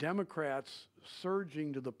Democrats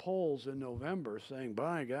surging to the polls in November saying,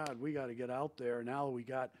 by God, we got to get out there. Now we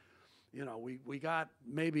got, we got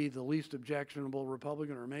maybe the least objectionable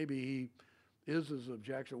Republican, or maybe he is as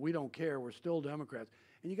objectionable. We don't care. We're still Democrats.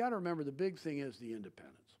 And you got to remember, the big thing is the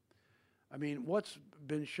independents. I mean, what's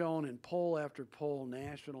been shown in poll after poll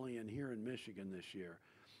nationally and here in Michigan this year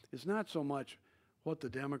is not so much what the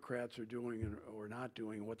Democrats are doing or not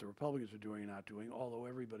doing, what the Republicans are doing and not doing, although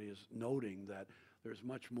everybody is noting that there's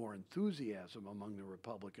much more enthusiasm among the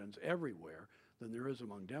Republicans everywhere than there is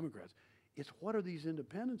among Democrats. It's what are these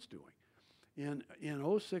independents doing? In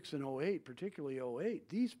 06 and 08, particularly 08,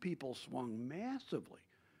 these people swung massively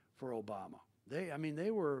for Obama.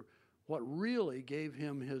 They were what really gave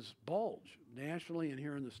him his bulge nationally and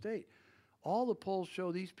here in the state. All the polls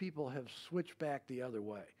show these people have switched back the other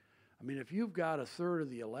way. I mean, if you've got a third of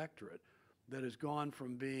the electorate that has gone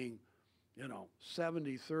from being,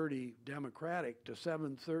 70-30 Democratic to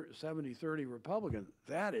 70-30 Republican,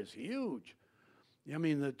 that is huge. I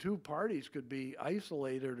mean, the two parties could be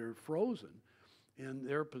isolated or frozen in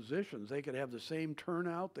their positions. They could have the same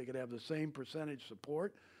turnout, they could have the same percentage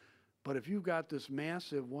support, but if you've got this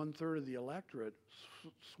massive 1/3 of the electorate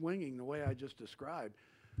swinging the way I just described,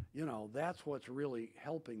 that's what's really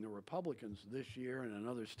helping the Republicans this year and in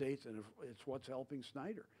other states, and it's what's helping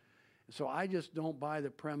Snyder. So I just don't buy the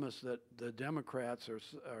premise that the Democrats are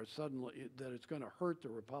suddenly, that it's going to hurt the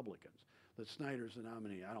Republicans, that Snyder's the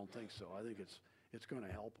nominee. I don't think so. I think it's going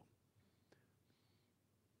to help them.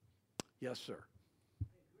 Yes, sir.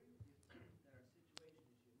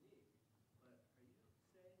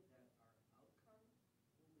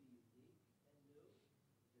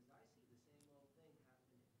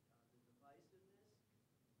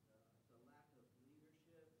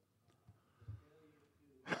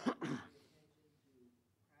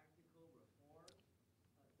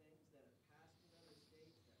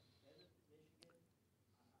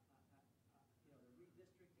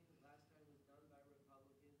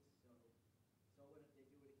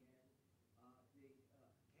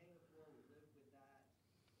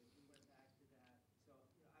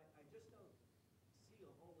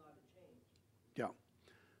 Yeah.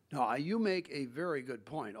 No, you make a very good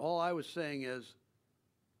point. All I was saying is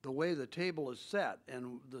the way the table is set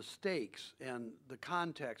and the stakes and the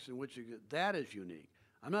context in which that is unique.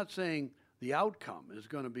 I'm not saying the outcome is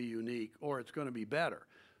going to be unique or it's going to be better.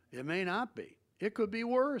 It may not be. It could be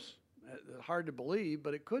worse. Hard to believe,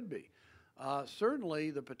 but it could be.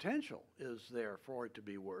 Certainly the potential is there for it to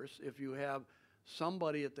be worse if you have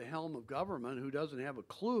somebody at the helm of government who doesn't have a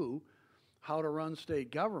clue how to run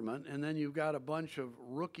state government, and then you've got a bunch of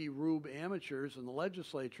rookie rube amateurs in the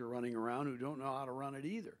legislature running around who don't know how to run it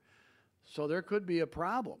either. So there could be a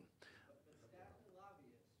problem. But staff and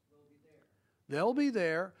lobbyists will be there. They'll be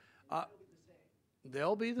there. They'll be the same.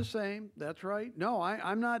 They'll be the same. That's right. No,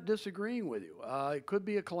 I'm not disagreeing with you. It could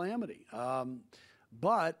be a calamity.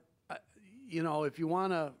 But, if you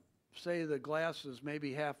want to say the glass is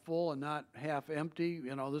maybe half full and not half empty,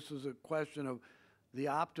 this is a question of the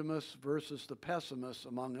optimists versus the pessimists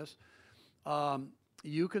among us.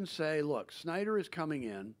 You can say, look, Snyder is coming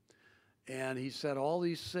in, and he said all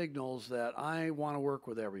these signals that I want to work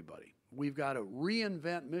with everybody. We've got to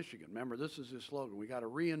reinvent Michigan. Remember, this is his slogan. We got to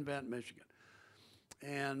reinvent Michigan.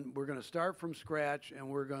 And we're going to start from scratch, and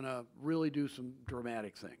we're going to really do some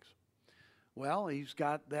dramatic things. Well, he's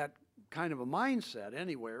got that kind of a mindset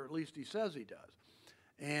anywhere, at least he says he does.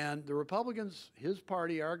 And the Republicans, his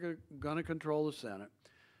party, are going to control the Senate.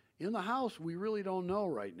 In the House, we really don't know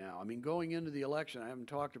right now. I mean, going into the election, I haven't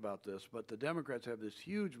talked about this, but the Democrats have this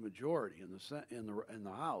huge majority in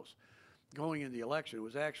the House. Going into the election, it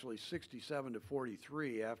was actually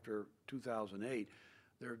 67-43 after 2008.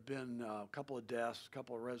 There have been a couple of deaths, a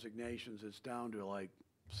couple of resignations. It's down to like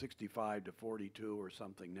 65-42 or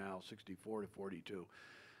something now, 64-42.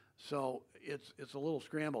 So it's a little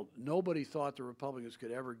scrambled. Nobody thought the Republicans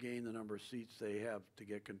could ever gain the number of seats they have to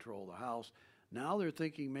get control of the House. Now they're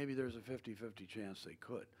thinking maybe there's a 50-50 chance they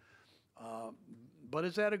could. But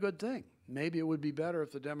is that a good thing? Maybe it would be better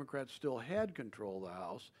if the Democrats still had control of the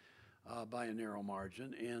House by a narrow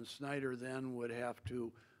margin, and Snyder then would have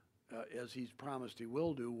to, as he's promised he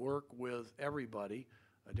will do, work with everybody,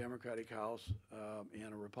 a Democratic House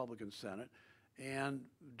and a Republican Senate, and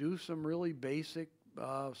do some really basic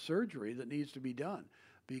surgery that needs to be done,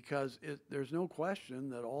 because there's no question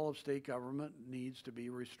that all of state government needs to be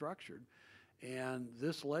restructured. And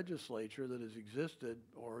this legislature that has existed,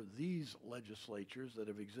 or these legislatures that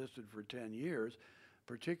have existed for 10 years,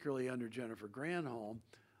 particularly under Jennifer Granholm,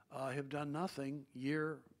 have done nothing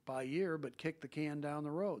year by year but kick the can down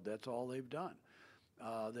the road. That's all they've done.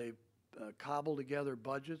 They've cobbled together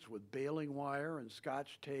budgets with baling wire and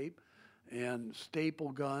scotch tape and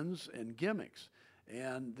staple guns and gimmicks.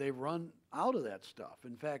 And they've run out of that stuff.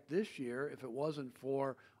 In fact, this year, if it wasn't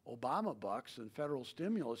for Obama bucks and federal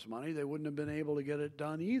stimulus money, they wouldn't have been able to get it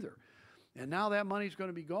done either. And now that money's going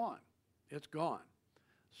to be gone. It's gone.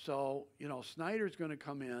 So, Snyder's going to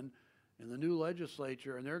come in in the new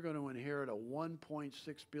legislature, and they're going to inherit a $1.6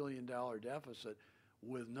 billion deficit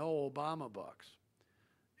with no Obama bucks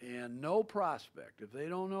and no prospect. If they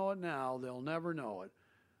don't know it now, they'll never know it,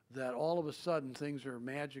 that all of a sudden things are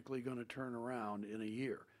magically going to turn around in a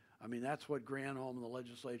year. I mean, that's what Granholm and the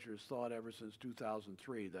legislature has thought ever since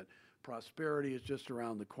 2003, that prosperity is just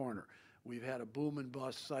around the corner. We've had a boom and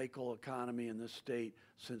bust cycle economy in this state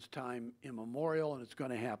since time immemorial, and it's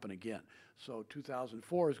going to happen again. So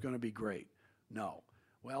 2004 is going to be great. No.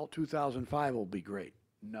 Well, 2005 will be great.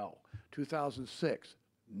 No. 2006,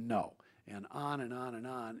 no. And on and on and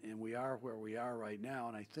on, and we are where we are right now,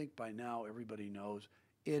 and I think by now everybody knows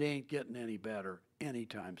it ain't getting any better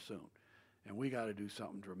anytime soon. And we got to do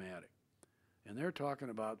something dramatic. And they're talking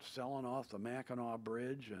about selling off the Mackinac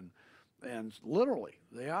Bridge, and literally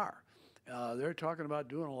they are. They're talking about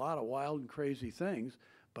doing a lot of wild and crazy things,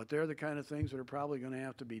 but they're the kind of things that are probably going to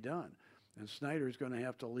have to be done. And Snyder's going to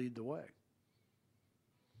have to lead the way.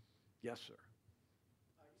 Yes, sir.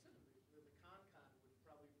 You said the con would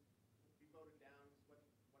probably be voted down. What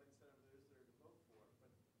incentive is there to vote for?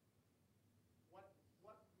 But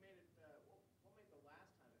what made it? What made the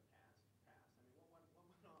last time it pass? I mean, what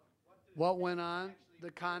went on? What went on?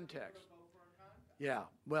 The context. Yeah,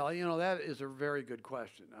 well, you know, that is a very good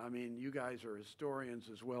question. I mean, you guys are historians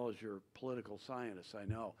as well as you're political scientists, I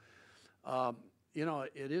know. You know,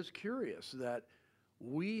 it is curious that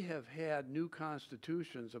we have had new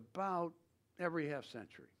constitutions about every half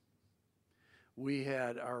century. We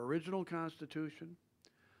had our original constitution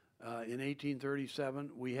in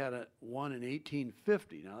 1837. We had one in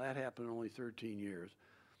 1850. Now, that happened in only 13 years.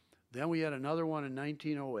 Then we had another one in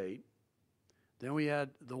 1908. Then we had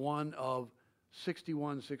the one of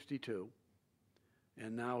 61, 62,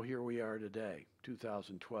 and now here we are today,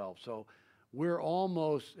 2012. So we're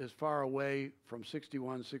almost as far away from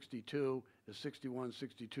 61, 62 as 61,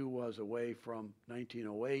 62 was away from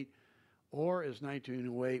 1908, or as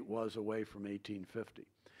 1908 was away from 1850.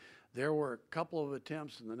 There were a couple of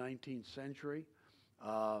attempts in the 19th century.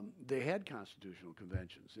 They had constitutional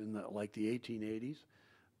conventions in like the 1880s,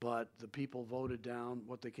 but the people voted down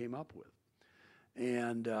what they came up with.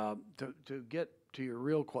 And to get to your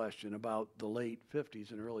real question about the late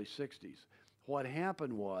 50s and early 60s, what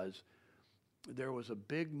happened was there was a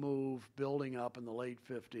big move building up in the late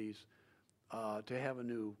 50s to have a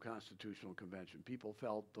new constitutional convention. People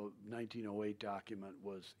felt the 1908 document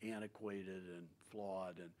was antiquated and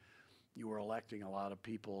flawed, and you were electing a lot of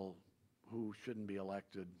people who shouldn't be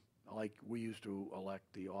elected, like we used to elect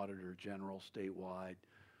the Auditor General statewide,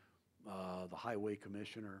 the Highway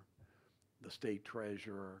Commissioner, the state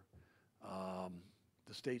treasurer,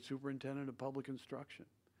 the state superintendent of public instruction.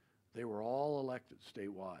 They were all elected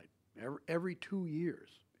statewide every 2 years,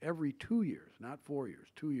 not 4 years,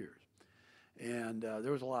 2 years. And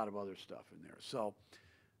there was a lot of other stuff in there. So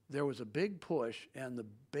there was a big push, and the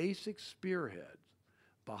basic spearhead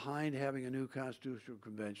behind having a new constitutional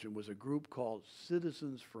convention was a group called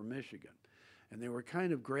Citizens for Michigan. And they were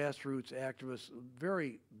kind of grassroots activists,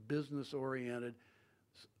 very business-oriented,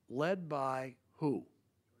 led by who?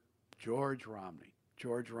 George Romney.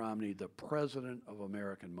 George Romney, the president of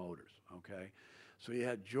American Motors, okay? So you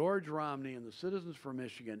had George Romney and the Citizens for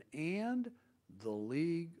Michigan and the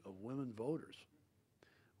League of Women Voters,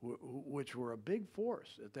 which were a big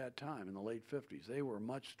force at that time in the late 50s. They were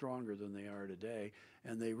much stronger than they are today,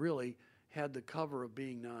 and they really had the cover of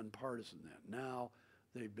being nonpartisan then. Now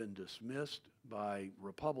they've been dismissed by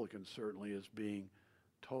Republicans certainly as being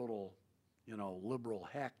total, you know, liberal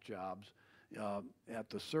hack jobs at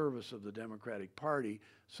the service of the Democratic Party.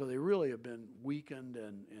 So they really have been weakened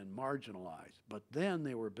and marginalized. But then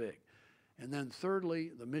they were big. And then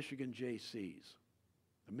thirdly, the Michigan JCs.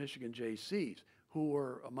 The Michigan JCs, who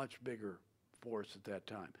were a much bigger force at that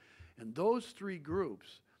time. And those three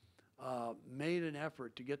groups made an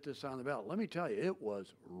effort to get this on the ballot. Let me tell you, it was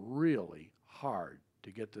really hard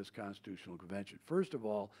to get this constitutional convention. First of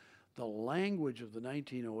all, the language of the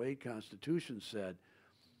 1908 Constitution said,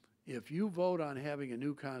 if you vote on having a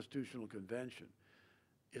new constitutional convention,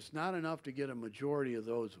 it's not enough to get a majority of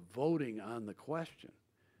those voting on the question.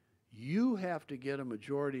 You have to get a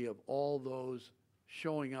majority of all those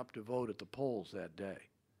showing up to vote at the polls that day.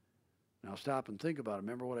 Now stop and think about it.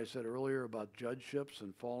 Remember what I said earlier about judgeships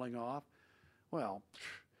and falling off? Well,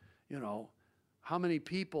 you know, how many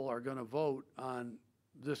people are going to vote on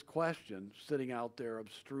this question sitting out there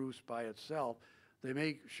abstruse by itself? They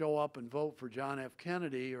may show up and vote for John F.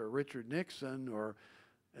 Kennedy or Richard Nixon,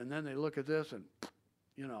 and then they look at this and,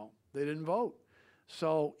 you know, they didn't vote.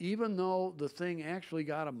 So even though the thing actually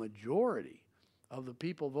got a majority of the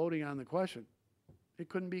people voting on the question, it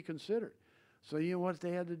couldn't be considered. So you know what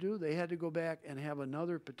they had to do? They had to go back and have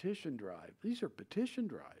another petition drive. These are petition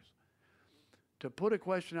drives. To put a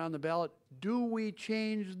question on the ballot, do we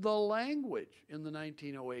change the language in the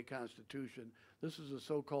 1908 Constitution? This is a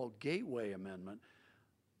so-called Gateway Amendment,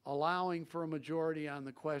 allowing for a majority on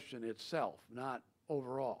the question itself, not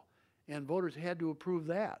overall. And voters had to approve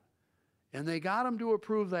that. And they got them to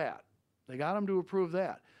approve that. They got them to approve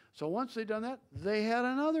that. So once they'd done that, they had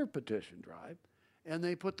another petition drive, and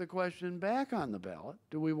they put the question back on the ballot.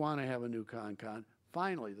 Do we want to have a new con-con?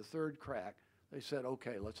 Finally, the third crack, they said,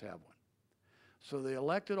 okay, let's have one. So they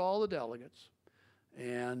elected all the delegates,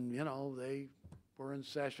 and, you know, they were in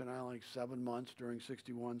session, I don't know, like 7 months during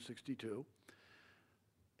 61, 62.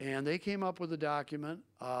 And they came up with a document,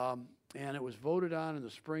 and it was voted on in the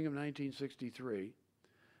spring of 1963.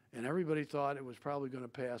 And everybody thought it was probably going to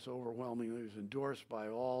pass overwhelmingly. It was endorsed by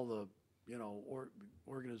all the, you know,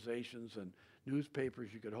 organizations and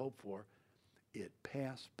newspapers you could hope for. It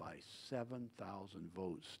passed by 7,000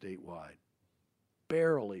 votes statewide.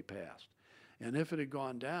 Barely passed. And if it had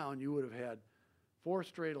gone down, you would have had 4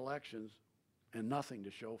 straight elections and nothing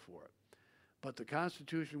to show for it. But the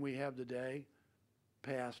Constitution we have today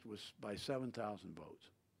passed by 7,000 votes.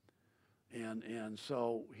 And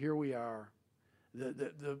so here we are.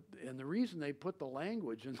 And the reason they put the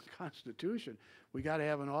language in the Constitution, we got to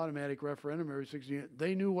have an automatic referendum every 60 years,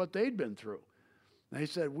 they knew what they'd been through. They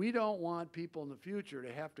said, we don't want people in the future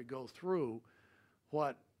to have to go through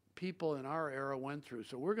what people in our era went through.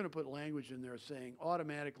 So we're going to put language in there saying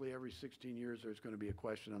automatically every 16 years there's going to be a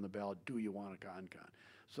question on the ballot, do you want a con-con?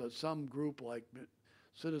 So some group like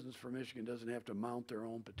Citizens for Michigan doesn't have to mount their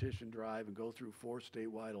own petition drive and go through 4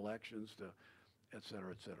 statewide elections to et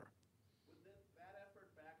cetera, et cetera. That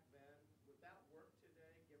effort back then, would that work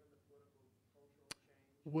today given the political cultural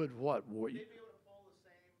change? Would what? Would they be able to pull the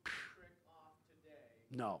same trick off today?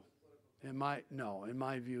 No. In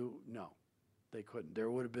my view, no. They couldn't. There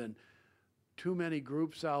would have been too many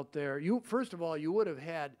groups out there. First of all, you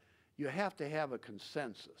have to have a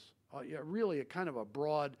consensus. Really a kind of a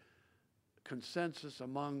broad consensus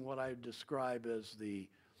among what I describe as the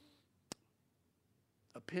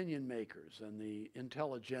opinion makers and the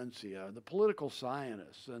intelligentsia, the political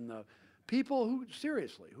scientists, and the people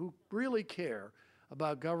who really care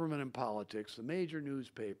about government and politics, the major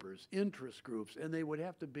newspapers, interest groups, and they would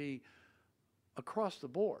have to be across the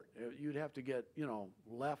board. You'd have to get, you know,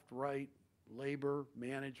 left, right, labor,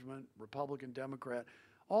 management, Republican, Democrat,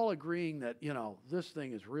 all agreeing that, you know, this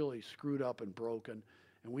thing is really screwed up and broken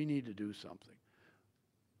and we need to do something.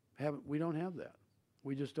 We don't have that.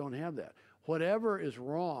 We just don't have that. Whatever is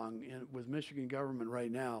wrong with Michigan government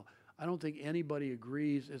right now, I don't think anybody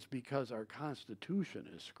agrees it's because our Constitution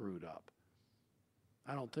is screwed up.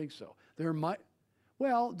 I don't think so. There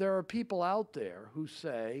are people out there who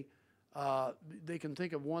say they can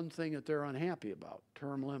think of one thing that they're unhappy about,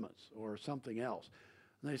 term limits or something else.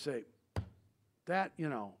 And they say, that, you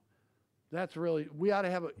know, that's really, we ought to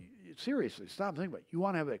have seriously, stop and think about it. You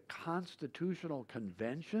want to have a constitutional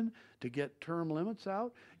convention to get term limits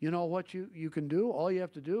out? You know what you can do? All you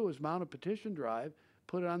have to do is mount a petition drive,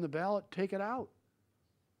 put it on the ballot, take it out.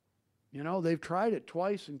 You know, they've tried it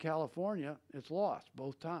twice in California. It's lost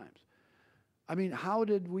both times. I mean, how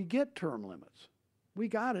did we get term limits? We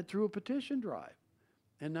got it through a petition drive.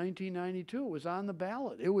 In 1992, it was on the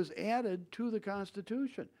ballot. It was added to the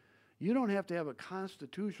Constitution. You don't have to have a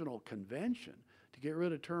constitutional convention to get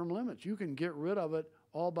rid of term limits. You can get rid of it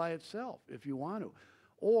all by itself if you want to.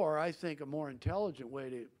 Or I think a more intelligent way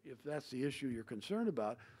to, if that's the issue you're concerned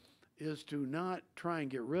about, is to not try and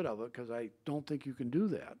get rid of it, because I don't think you can do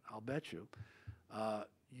that, I'll bet you.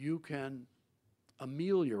 You can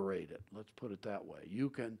ameliorate it, let's put it that way. You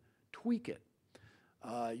can tweak it.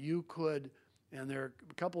 You could, and there are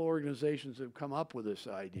a couple of organizations that have come up with this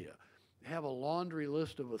idea, have a laundry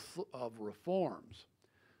list of reforms,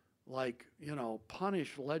 like, you know,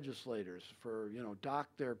 punish legislators for, you know, dock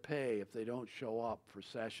their pay if they don't show up for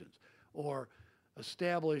sessions, or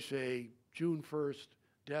establish a June 1st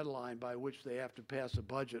deadline by which they have to pass a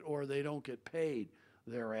budget or they don't get paid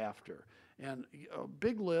thereafter. And a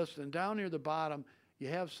big list, and down near the bottom you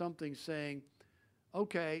have something saying,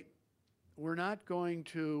 okay, we're not going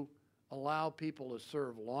to allow people to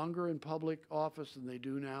serve longer in public office than they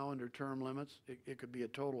do now under term limits. It could be a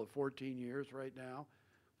total of 14 years right now,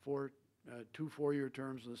 2 4-year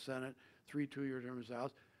terms in the Senate, 3 2-year terms in the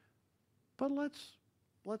House. But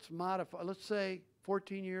let's modify, let's say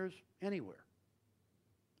 14 years anywhere.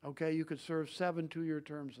 Okay, you could serve 7 2-year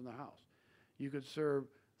terms in the House. You could serve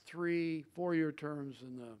 3 4-year terms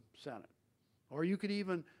in the Senate. Or you could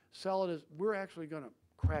even sell it as, we're actually going to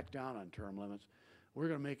crack down on term limits. we're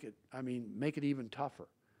going to make it, make it even tougher.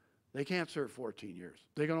 They can't serve 14 years.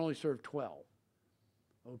 They can only serve 12.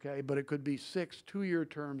 Okay, but it could be 6 2-year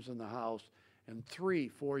terms in the House and 3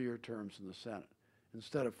 4-year terms in the Senate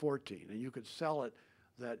instead of 14. And you could sell it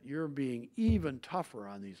that you're being even tougher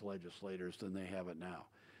on these legislators than they have it now.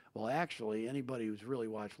 Well, actually, anybody who's really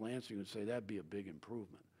watched Lansing would say that'd be a big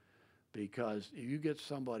improvement, because if you get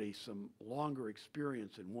somebody some longer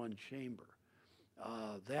experience in one chamber,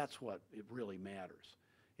 that's what it really matters.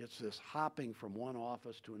 It's this hopping from one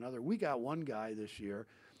office to another. We got one guy this year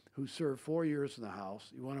who served 4 years in the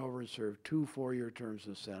House. He went over and served 2 4-year terms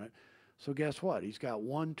in the Senate. So guess what? He's got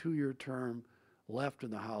 1 2-year term left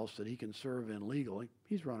in the House that he can serve in legally.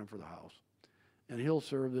 He's running for the House. And he'll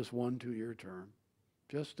serve this 1 2-year term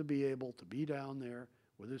just to be able to be down there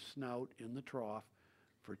with his snout in the trough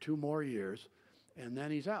for 2 more years, and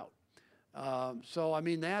then he's out. So,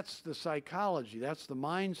 that's the psychology. That's the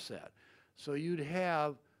mindset. So you'd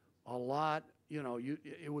have a lot,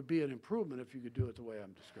 it would be an improvement if you could do it the way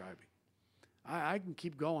I'm describing. I can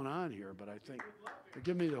keep going on here, but I think,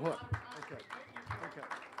 give me the hook. Okay.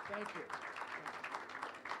 Thank you.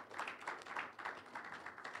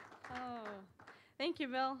 Oh, thank you,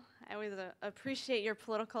 Bill. I always appreciate your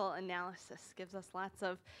political analysis. Gives us lots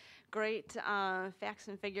of great facts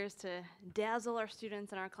and figures to dazzle our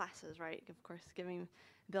students in our classes, right? Of course, giving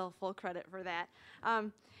Bill full credit for that.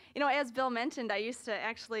 As Bill mentioned, I used to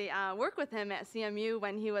actually work with him at CMU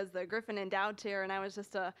when he was the Griffin Endowed Chair, and I was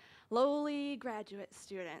just a lowly graduate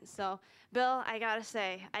student. So, Bill, I gotta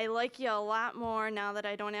say, I like you a lot more now that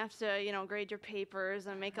I don't have to, grade your papers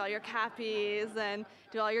and make all your copies and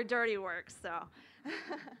do all your dirty work, so.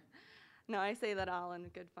 No, I say that all in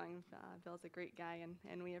good fun. Bill's a great guy,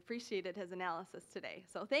 and we appreciated his analysis today.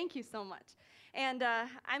 So thank you so much. And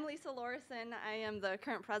I'm Lisa Lorison. I am the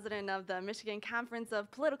current president of the Michigan Conference of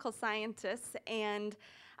Political Scientists, and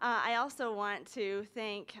I also want to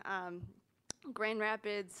thank Grand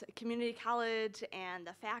Rapids Community College and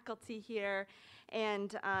the faculty here,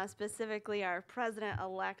 and specifically our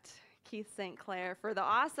president-elect, Keith St. Clair, for the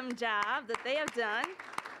awesome job that they have done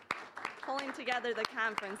pulling together the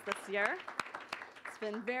conference this year. It's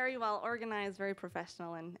been very well organized, very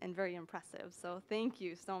professional, and very impressive. So thank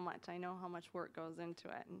you so much. I know how much work goes into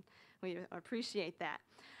it, and we appreciate that.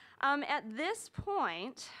 At this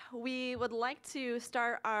point, we would like to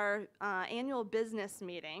start our annual business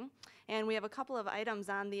meeting, and we have a couple of items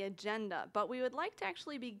on the agenda, but we would like to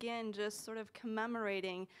actually begin just sort of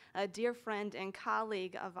commemorating a dear friend and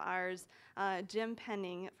colleague of ours, Jim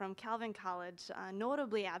Penning from Calvin College,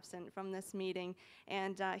 notably absent from this meeting,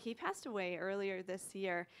 and he passed away earlier this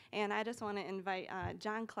year, and I just want to invite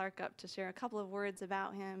John Clark up to share a couple of words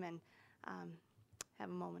about him and have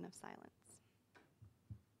a moment of silence.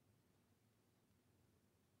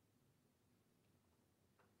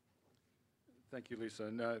 Thank you, Lisa.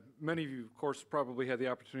 And many of you, of course, probably had the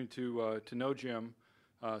opportunity to know Jim.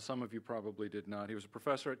 Some of you probably did not. He was a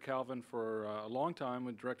professor at Calvin for a long time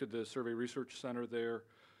and directed the Survey Research Center there.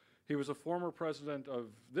 He was a former president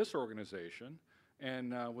of this organization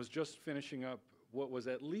and was just finishing up what was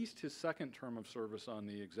at least his second term of service on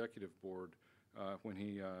the executive board when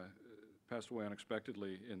he passed away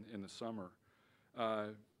unexpectedly in the summer.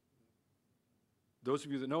 Those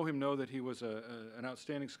of you that know him know that he was an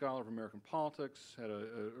outstanding scholar of American politics, had a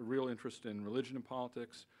real interest in religion and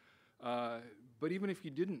politics. But even if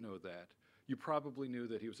you didn't know that, you probably knew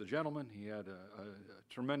that he was a gentleman. He had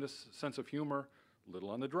a tremendous sense of humor, a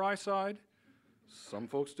little on the dry side. Some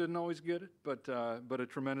folks didn't always get it, but a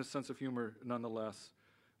tremendous sense of humor nonetheless.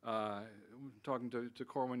 Talking to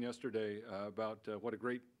Corwin yesterday about what a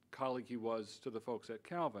great colleague he was to the folks at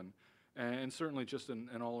Calvin. And certainly just an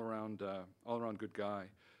all-around good guy.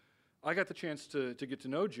 I got the chance to get to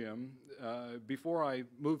know Jim before I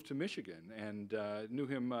moved to Michigan, and knew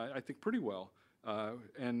him, I think, pretty well.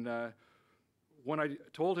 And when I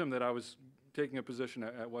told him that I was taking a position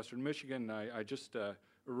at Western Michigan, I just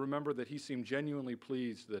remember that he seemed genuinely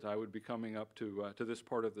pleased that I would be coming up to this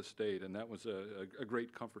part of the state, and that was a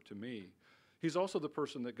great comfort to me. He's also the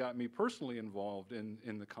person that got me personally involved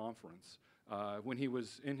in the conference. When he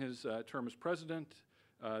was in his term as president,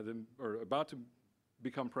 or about to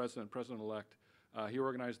become president-elect, he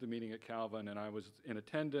organized the meeting at Calvin, and I was in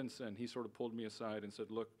attendance, and he sort of pulled me aside and said,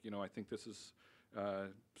 look, I think this is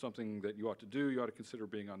something that you ought to do. You ought to consider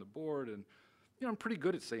being on the board. And, I'm pretty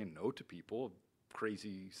good at saying no to people,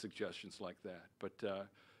 crazy suggestions like that. But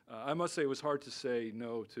I must say it was hard to say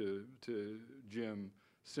no to Jim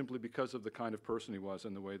simply because of the kind of person he was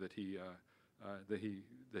and the way that he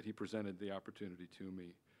presented the opportunity to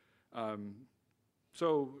me.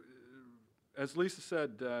 So As Lisa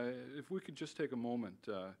said, if we could just take a moment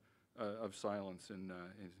of silence in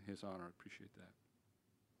his honor, I'd appreciate that.